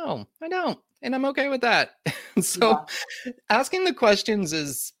 Actually, no, I don't. And I'm okay with that. So asking the questions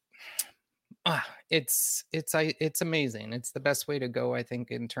is it's amazing. It's the best way to go, I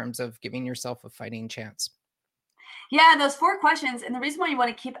think, in terms of giving yourself a fighting chance. Yeah, those 4 questions. And the reason why you want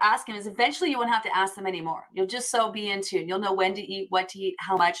to keep asking is eventually you won't have to ask them anymore. You'll just so be in tune. You'll know when to eat, what to eat,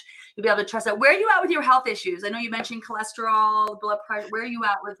 how much. You'll be able to trust that. Where are you at with your health issues? I know you mentioned cholesterol, blood pressure. Where are you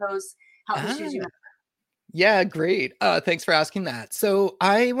at with those health issues you mentioned? Yeah, great. Thanks for asking that. So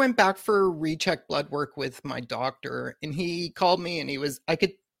I went back for recheck blood work with my doctor, and he called me, and I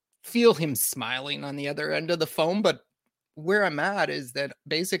could feel him smiling on the other end of the phone. But where I'm at is that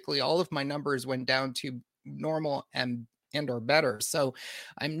basically all of my numbers went down to normal and or better. So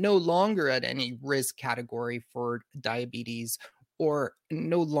I'm no longer at any risk category for diabetes, or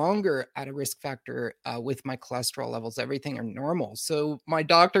no longer at a risk factor with my cholesterol levels. Everything are normal. So my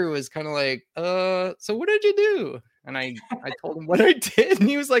doctor was kind of like, so what did you do? And I told him what I did, and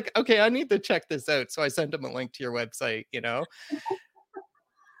he was like, okay, I need to check this out. So I sent him a link to your website,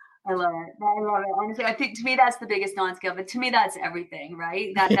 I love it. I love it. Honestly, I think to me that's the biggest non-skill, but to me that's everything,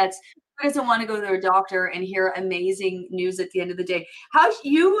 right? That's who doesn't want to go to their doctor and hear amazing news at the end of the day. How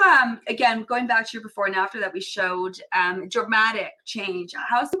you again, going back to your before and after that we showed dramatic change.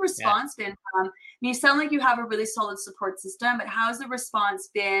 How's the response been from, I mean, you sound like you have a really solid support system, but how's the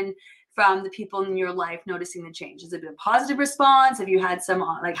response been from the people in your life noticing the change? Has it been a positive response? Have you had some,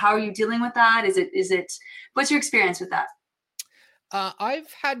 like, how are you dealing with that? Is it what's your experience with that? I've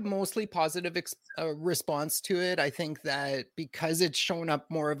had mostly positive response to it. I think that because it's shown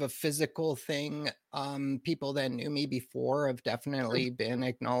up more of a physical thing, people that knew me before have definitely been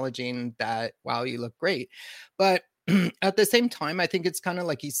acknowledging that, wow, you look great. But at the same time, I think it's kind of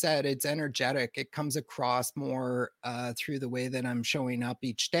like you said, it's energetic. It comes across more through the way that I'm showing up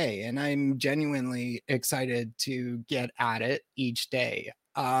each day. And I'm genuinely excited to get at it each day.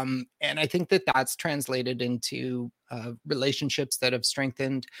 And I think that that's translated into relationships that have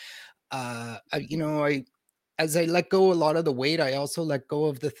strengthened. As I let go a lot of the weight, I also let go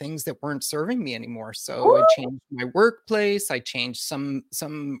of the things that weren't serving me anymore. So I changed my workplace. I changed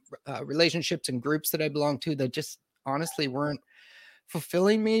some relationships and groups that I belonged to that just honestly weren't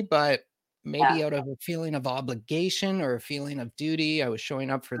fulfilling me, but maybe out of a feeling of obligation or a feeling of duty, I was showing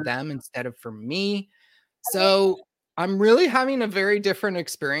up for them instead of for me. So I'm really having a very different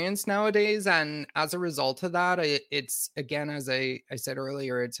experience nowadays. And as a result of that, it's again, as I said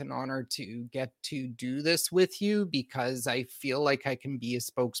earlier, it's an honor to get to do this with you, because I feel like I can be a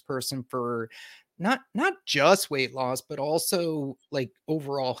spokesperson for not just weight loss, but also like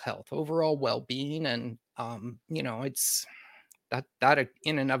overall health, overall well-being. And, it's that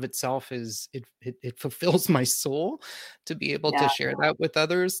in and of itself is it fulfills my soul to be able to share that with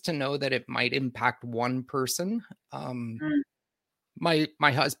others, to know that it might impact one person. My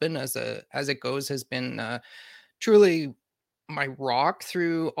husband, as it goes, has been truly my rock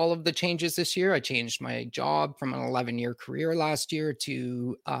through all of the changes this year. I changed my job from an 11-year career last year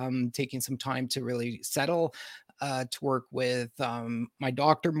to taking some time to really settle, to work with my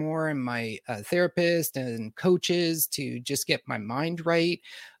doctor more and my therapist and coaches to just get my mind right.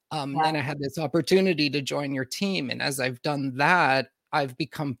 Then I had this opportunity to join your team. And as I've done that, I've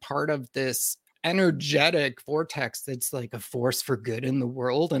become part of this energetic vortex that's like a force for good in the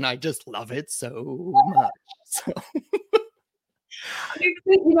world. And I just love it so much. So.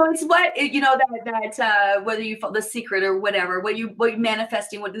 It's what that whether you follow The Secret or whatever, what you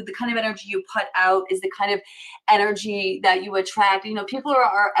manifesting, what the kind of energy you put out is the kind of energy that you attract. People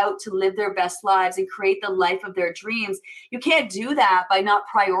are out to live their best lives and create the life of their dreams. You can't do that by not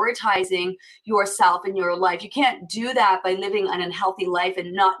prioritizing yourself in your life. You can't do that by living an unhealthy life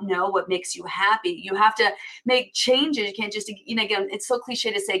and not know what makes you happy. You have to make changes. You can't just, again, it's so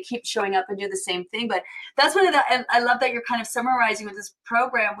cliche to say keep showing up and do the same thing, but that's one of the, and I love that you're kind of summarizing with this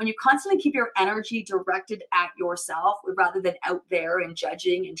program, when you constantly keep your energy directed at yourself rather than out there and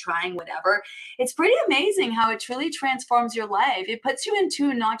judging and trying whatever, it's pretty amazing how it truly transforms your life. It puts you in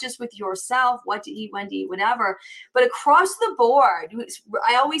tune, not just with yourself, what to eat, when to eat, whatever, but across the board.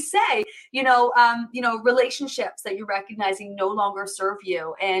 I always say, relationships that you're recognizing no longer serve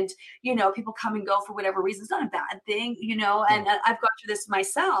you, and people come and go for whatever reason. It's not a bad thing, and I've gone through this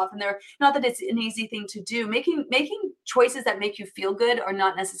myself, and they're not that it's an easy thing to do. Making choices that make you feel good are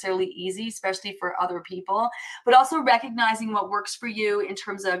not necessarily easy, especially for other people, but also recognizing what works for you in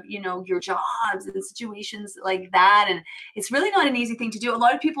terms of your jobs and situations like that. And it's really not an easy thing to do. A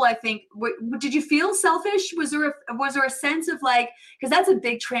lot of people, I think, did you feel selfish? Was there a sense of like, because that's a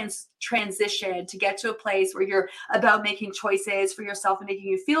big transition to get to a place where you're about making choices for yourself and making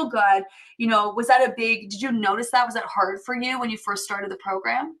you feel good. Did you notice that? Was that hard for you when you first started the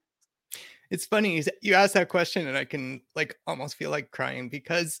program? It's funny you asked that question, and I can like almost feel like crying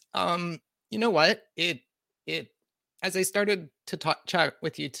because you know what? It as I started to chat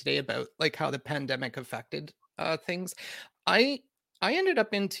with you today about like how the pandemic affected things, I ended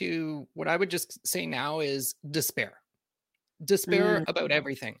up into what I would just say now is despair about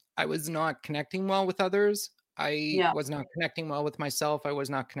everything. I was not connecting well with others. I was not connecting well with myself. I was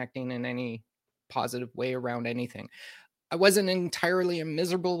not connecting in any positive way around anything. I wasn't entirely a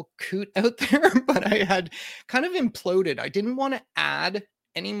miserable coot out there, but I had kind of imploded. I didn't want to add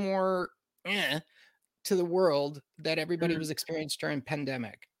any more to the world that everybody was experiencing during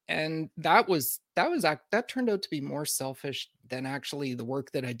pandemic. And that turned out to be more selfish than actually the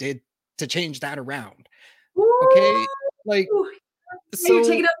work that I did to change that around. Okay. Like, so you're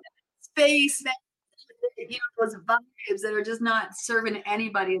taking up space, man. Those vibes that are just not serving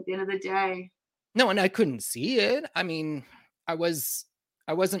anybody at the end of the day. No, and I couldn't see it. I mean, I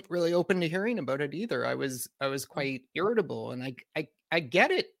wasn't really open to hearing about it either. I was quite irritable, and I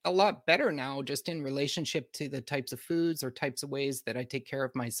get it a lot better now, just in relationship to the types of foods or types of ways that I take care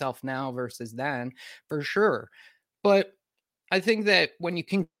of myself now versus then, for sure. But I think that when you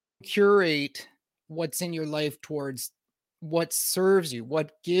can curate what's in your life towards what serves you,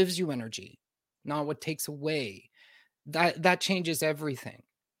 what gives you energy, not what takes away, that changes everything.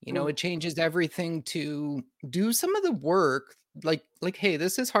 It changes everything to do some of the work. Like, hey,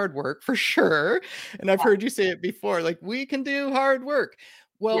 this is hard work for sure. And I've heard you say it before, like, we can do hard work.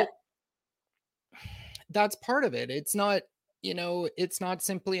 Well, that's part of it. It's not, it's not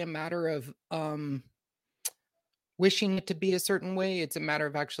simply a matter of wishing it to be a certain way. It's a matter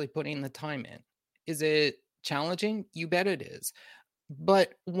of actually putting the time in. Is it challenging? You bet it is.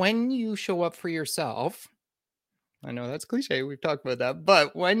 But when you show up for yourself, I know that's cliche, we've talked about that,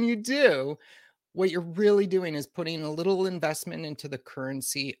 but when you do, what you're really doing is putting a little investment into the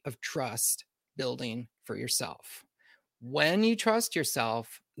currency of trust building for yourself. When you trust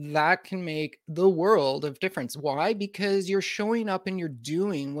yourself, that can make the world of difference. Why? Because you're showing up and you're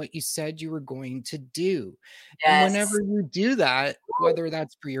doing what you said you were going to do. Yes. And whenever you do that, whether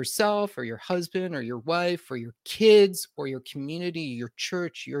that's for yourself or your husband or your wife or your kids or your community, your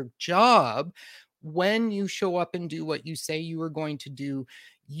church, your job, when you show up and do what you say you are going to do,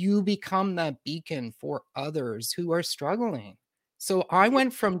 you become that beacon for others who are struggling. So I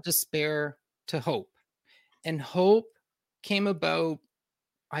went from despair to hope, and hope came about,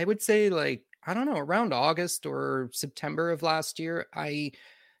 I would say, like, I don't know, around August or September of last year. The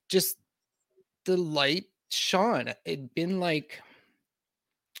light shone. It'd been like,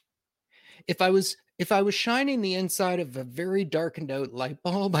 if I was shining the inside of a very darkened out light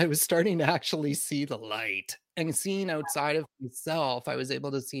bulb, I was starting to actually see the light. And seeing outside of myself, I was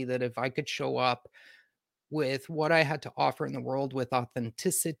able to see that if I could show up with what I had to offer in the world with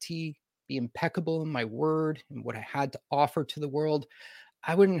authenticity, be impeccable in my word and what I had to offer to the world,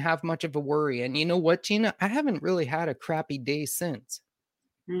 I wouldn't have much of a worry. And you know what, Gina? I haven't really had a crappy day since.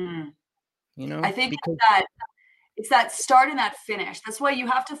 I think that it's that start and that finish. That's why you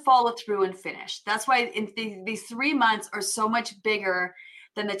have to follow through and finish. That's why these 3 months are so much bigger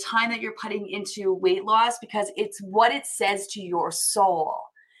than the time that you're putting into weight loss, because it's what it says to your soul.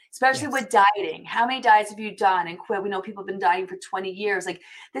 Especially with dieting. How many diets have you done and quit? We know people have been dieting for 20 years. Like,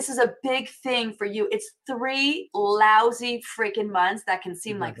 this is a big thing for you. It's 3 lousy freaking months that can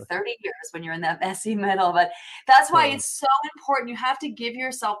seem like 30 years when you're in that messy middle. But that's why it's so important. You have to give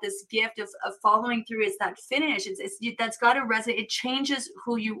yourself this gift of following through. It's that finish. That's got to resonate. It changes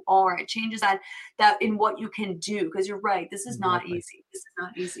who you are. It changes that in what you can do. Because you're right. This is not easy. This is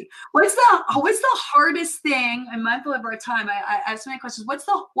not easy. What's the hardest thing? I'm mindful of our time. I have so many questions.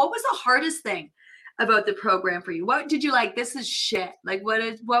 What was the hardest thing about the program for you? What did you like? This is shit. Like,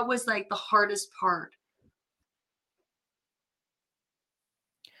 what was like the hardest part?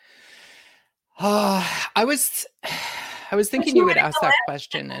 I was thinking you would ask that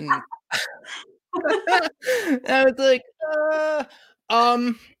question, and I was like,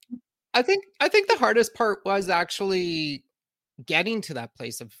 um, I think the hardest part was actually getting to that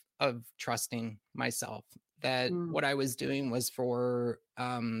place of trusting myself that what I was doing was for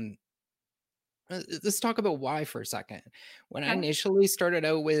let's talk about why for a second. When I Okay. initially started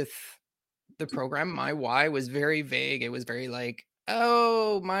out with the program, my why was very vague. It was very like,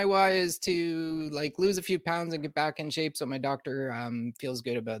 oh, my why is to like lose a few pounds and get back in shape so my doctor feels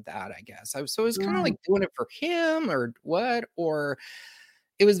good about that, I guess. So I was kind of like doing it for him or what, or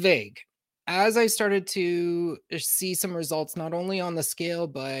it was vague. As I started to see some results, not only on the scale,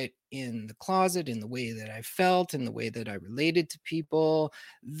 but in the closet, in the way that I felt, in the way that I related to people,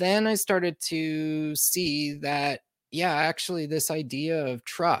 then I started to see that, yeah, actually, this idea of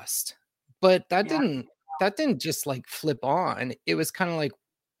trust, but Yeah. that didn't just like flip on. It was kind of like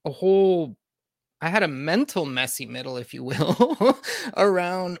a whole I had a mental messy middle, if you will,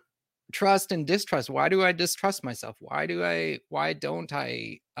 around trust and distrust. Why do I distrust myself? Why don't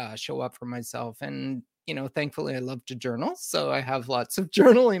I show up for myself? And, thankfully I love to journal. So I have lots of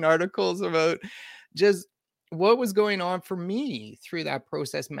journaling articles about just what was going on for me through that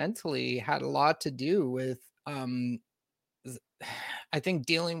process mentally had a lot to do with th- I think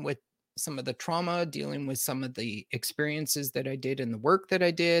dealing with some of the trauma, dealing with some of the experiences that I did and the work that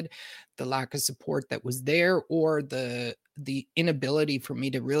I did, the lack of support that was there, or the inability for me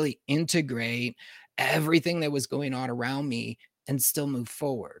to really integrate everything that was going on around me and still move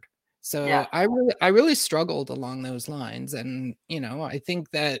forward. So Yeah. I really struggled along those lines. And, I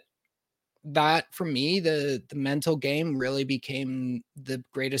think that for me, the mental game really became the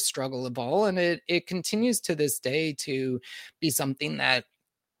greatest struggle of all, and it continues to this day to be something that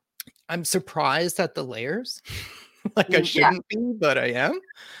I'm surprised at the layers. Like I Yeah. shouldn't be, but I am.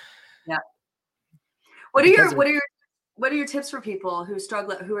 Yeah. What are Because your what are your what are your tips for people who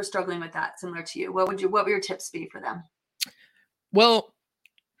are struggling with that similar to you? What would your tips be for them? well,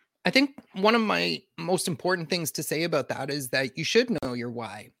 I think one of my most important things to say about that is that you should know your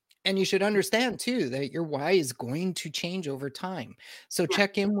why. And you should understand too that your why is going to change over time. So Yeah.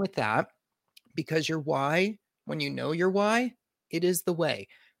 check in with that, because your why, when you know your why, it is the way.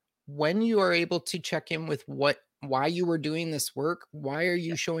 When you are able to check in with why you were doing this work, why are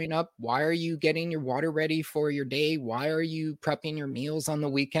you showing up, why are you getting your water ready for your day, why are you prepping your meals on the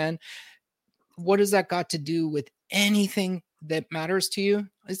weekend, what has that got to do with anything that matters to you?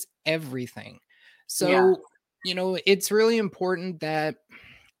 It's everything. Yeah. So, it's really important that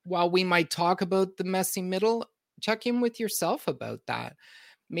while we might talk about the messy middle, check in with yourself about that.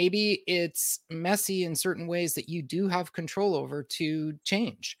 Maybe it's messy in certain ways that you do have control over to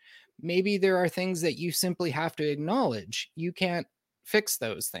change. Maybe there are things that you simply have to acknowledge. You can't fix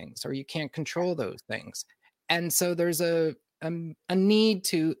those things or you can't control those things. And so there's a need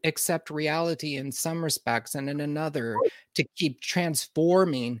to accept reality in some respects, and in another to keep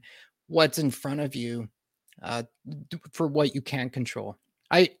transforming what's in front of you for what you can control.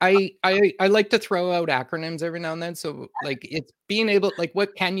 I like to throw out acronyms every now and then. So like it's being able, like,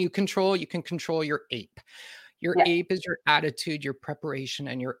 what can you control? You can control your APE. Your Yeah. APE is your attitude, your preparation,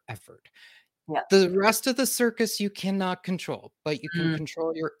 and your effort. Yeah. The rest of the circus you cannot control, but you can Mm.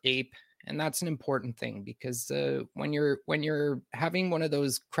 control your APE. And that's an important thing, because when you're having one of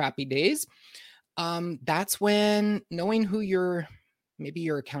those crappy days, that's when knowing who maybe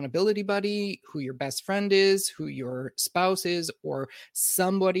your accountability buddy, who your best friend is, who your spouse is, or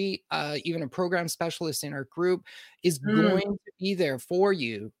somebody, even a program specialist in our group, is Mm. going to be there for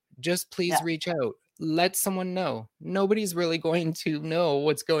you. Just Yeah. please reach out. Let someone know. Nobody's really going to know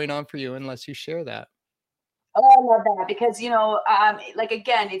what's going on for you unless you share that. Oh, I love that because like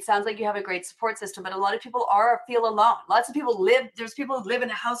again, it sounds like you have a great support system, but a lot of people feel alone. Lots of people live. There's people who live in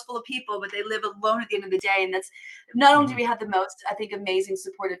a house full of people, but they live alone at the end of the day. And that's not only do Mhm. we have the most, I think, amazing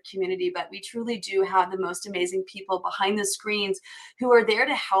supportive community, but we truly do have the most amazing people behind the screens who are there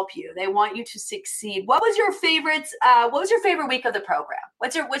to help you. They want you to succeed. What was your favorite? What was your favorite week of the program?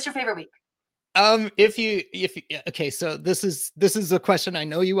 What's your favorite week? If you okay, so this is a question I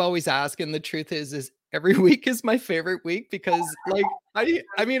know you always ask, and the truth is every week is my favorite week, because like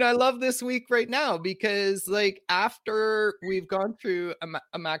I mean I love this week right now, because like after we've gone through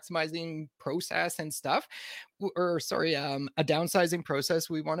a maximizing process and stuff, or sorry, a downsizing process,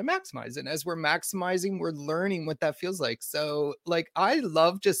 we want to maximize, and as we're maximizing, we're learning what that feels like. So like I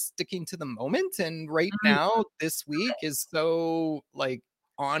love just sticking to the moment, and right Mm. now this week is so like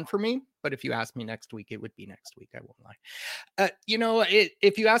on for me. But if you ask me next week, it would be next week. I won't lie.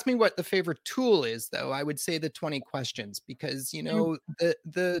 If you ask me what the favorite tool is, though, I would say the 20 questions, because,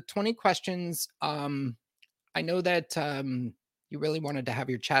 the 20 questions, I know that you really wanted to have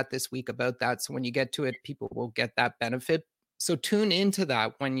your chat this week about that. So when you get to it, people will get that benefit. So tune into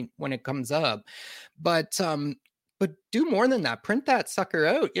that when it comes up. But do more than that. Print that sucker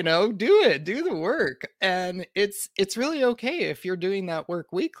out, do it, do the work. And it's really okay if you're doing that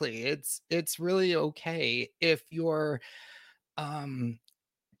work weekly. It's really okay if you're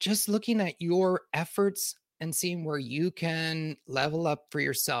just looking at your efforts and seeing where you can level up for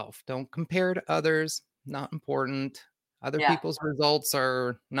yourself. Don't compare to others, not important. Other people's results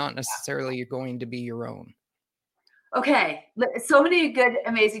are not necessarily going to be your own. Okay, so many good,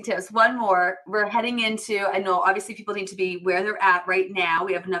 amazing tips. One more. We're heading into, I know obviously people need to be where they're at right now.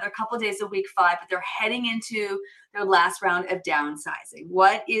 We have another couple of days of week 5, but they're heading into their last round of downsizing.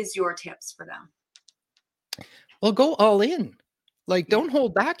 What is your tips for them? Well, go all in. Like, don't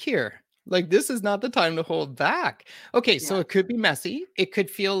hold back here. Like, this is not the time to hold back. Okay, so it could be messy. It could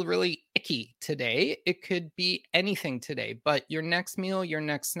feel really icky today. It could be anything today, but your next meal, your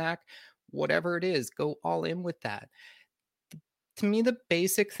next snack, whatever it is, go all in with that. To me, the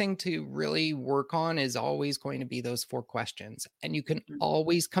basic thing to really work on is always going to be those 4 questions. And you can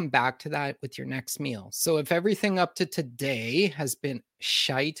always come back to that with your next meal. So if everything up to today has been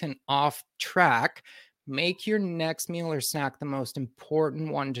shite and off track, make your next meal or snack the most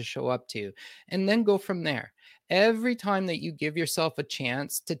important one to show up to, and then go from there. Every time that you give yourself a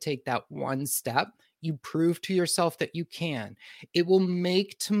chance to take that one step, you prove to yourself that you can. It will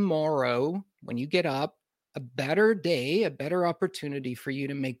make tomorrow, when you get up, a better day, a better opportunity for you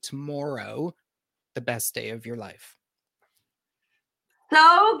to make tomorrow the best day of your life.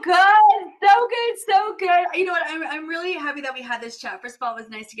 So good, so good, so good. You know what? I'm really happy that we had this chat. First of all, it was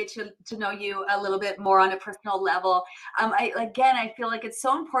nice to get to know you a little bit more on a personal level. I feel like it's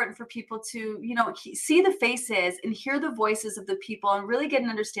so important for people to, see the faces and hear the voices of the people and really get an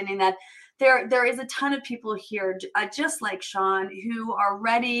understanding that there is a ton of people here, just like Sean, who are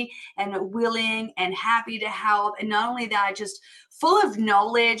ready and willing and happy to help. And not only that, just full of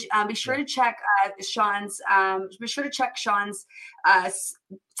knowledge. Be sure to check Sean's. Be sure to check Sean's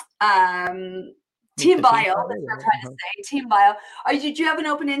team bio. That's what I'm trying to say. Team bio. Do you have an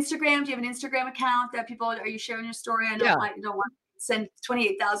open Instagram? Do you have an Instagram account that people are you sharing your story? I don't want to send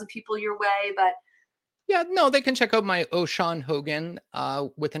 28,000 people your way, but. Yeah, no, they can check out my Sean Hogan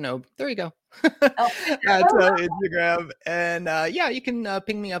with an O. There you go. At Instagram. And you can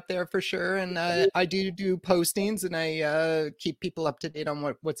ping me up there for sure. And I do postings, and I keep people up to date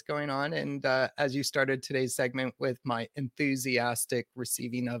on what's going on. And as you started today's segment with my enthusiastic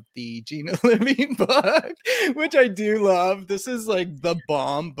receiving of the Gina Living book, which I do love. This is like the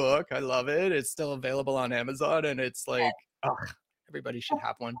bomb book. I love it. It's still available on Amazon, and it's like, everybody should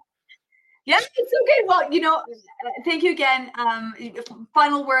have one. Yeah, it's okay. Well, thank you again.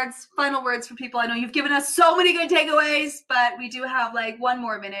 Final words for people. I know you've given us so many good takeaways, but we do have like 1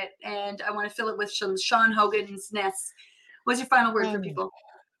 more minute, and I want to fill it with some Sean Hogan's nest. What's your final word for people?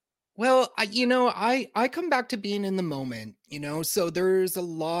 Well, I come back to being in the moment, so there's a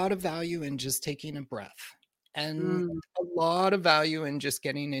lot of value in just taking a breath, and a lot of value in just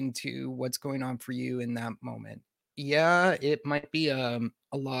getting into what's going on for you in that moment. Yeah, it might be a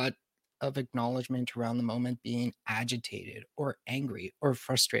lot of acknowledgement around the moment, being agitated or angry or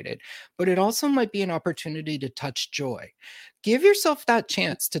frustrated, but it also might be an opportunity to touch joy. Give yourself that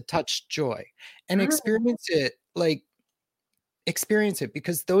chance to touch joy and experience it,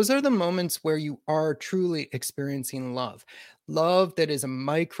 because those are the moments where you are truly experiencing love that is a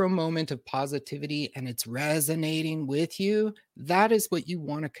micro moment of positivity, and it's resonating with you. That is what you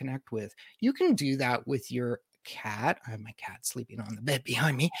want to connect with. You can do that with your cat. I have my cat sleeping on the bed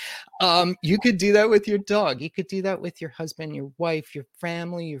behind me. You could do that with your dog. You could do that with your husband, your wife, your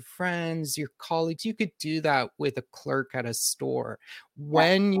family, your friends, your colleagues. You could do that with a clerk at a store.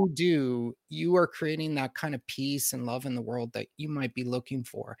 When you do, you are creating that kind of peace and love in the world that you might be looking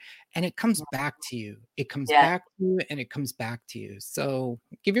for. And it comes back to you. It comes back to you, and it comes back to you. So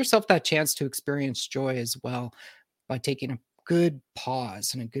give yourself that chance to experience joy as well by taking a good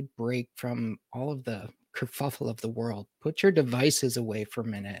pause and a good break from all of the kerfuffle of the world. Put your devices away for a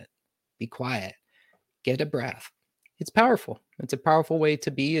minute. Be quiet. Get a breath. It's powerful. It's a powerful way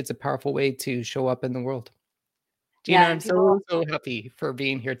to be. It's a powerful way to show up in the world. Gina, I'm so happy for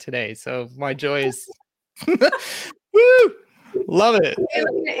being here today. So my joy is woo! Love it.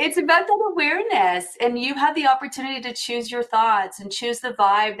 It's about that awareness, and you have the opportunity to choose your thoughts and choose the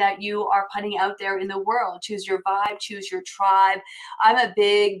vibe that you are putting out there in the world. Choose your vibe, choose your tribe. I'm a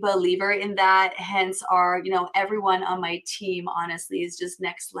big believer in that. Hence our, everyone on my team, honestly, is just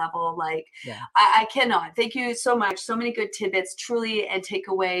next level. Like, I cannot. Thank you so much. So many good tidbits, truly, and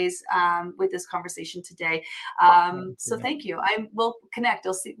takeaways with this conversation today. So thank you. We'll connect.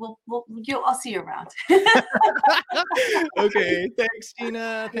 I'll see you around. Okay, thanks,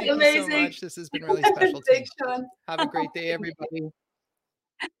 Gina. Thank you so much. This has been really special. Thanks, Sean. Have a great day, everybody.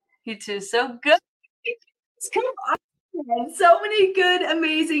 You too. So good. Come on. So many good,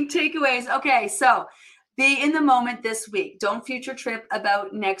 amazing takeaways. Okay, so be in the moment this week. Don't future trip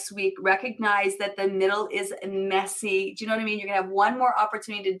about next week. Recognize that the middle is messy. Do you know what I mean? You're going to have one more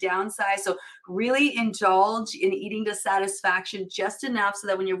opportunity to downsize. So really indulge in eating to satisfaction just enough so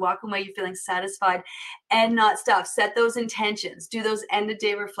that when you're walking away, you're feeling satisfied and not stuffed. Set those intentions. Do those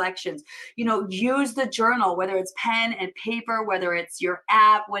end-of-day reflections. Use the journal, whether it's pen and paper, whether it's your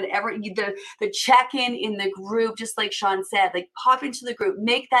app, whatever, the check-in in the group, just like Sean said, like pop into the group,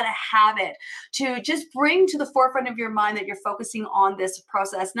 make that a habit to just bring to the forefront of your mind that you're focusing on this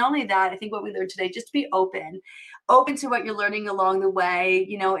process. Not only that, I think what we learned today, just to be open to what you're learning along the way.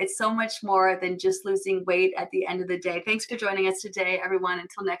 It's so much more than just losing weight at the end of the day. Thanks for joining us today, everyone.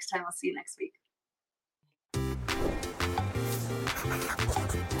 Until next time, I'll see you next week.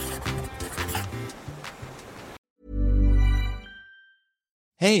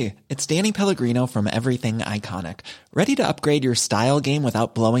 Hey, it's Danny Pellegrino from Everything Iconic. Ready to upgrade your style game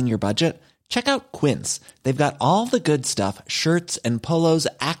without blowing your budget? Check out Quince. They've got all the good stuff, shirts and polos,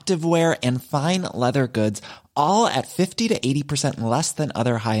 activewear, and fine leather goods, all at 50 to 80% less than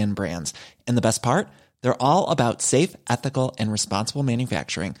other high-end brands. And the best part? They're all about safe, ethical, and responsible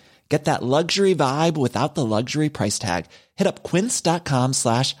manufacturing. Get that luxury vibe without the luxury price tag. Hit up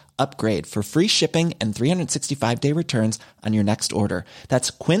quince.com/upgrade for free shipping and 365-day returns on your next order.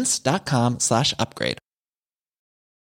 That's quince.com/upgrade.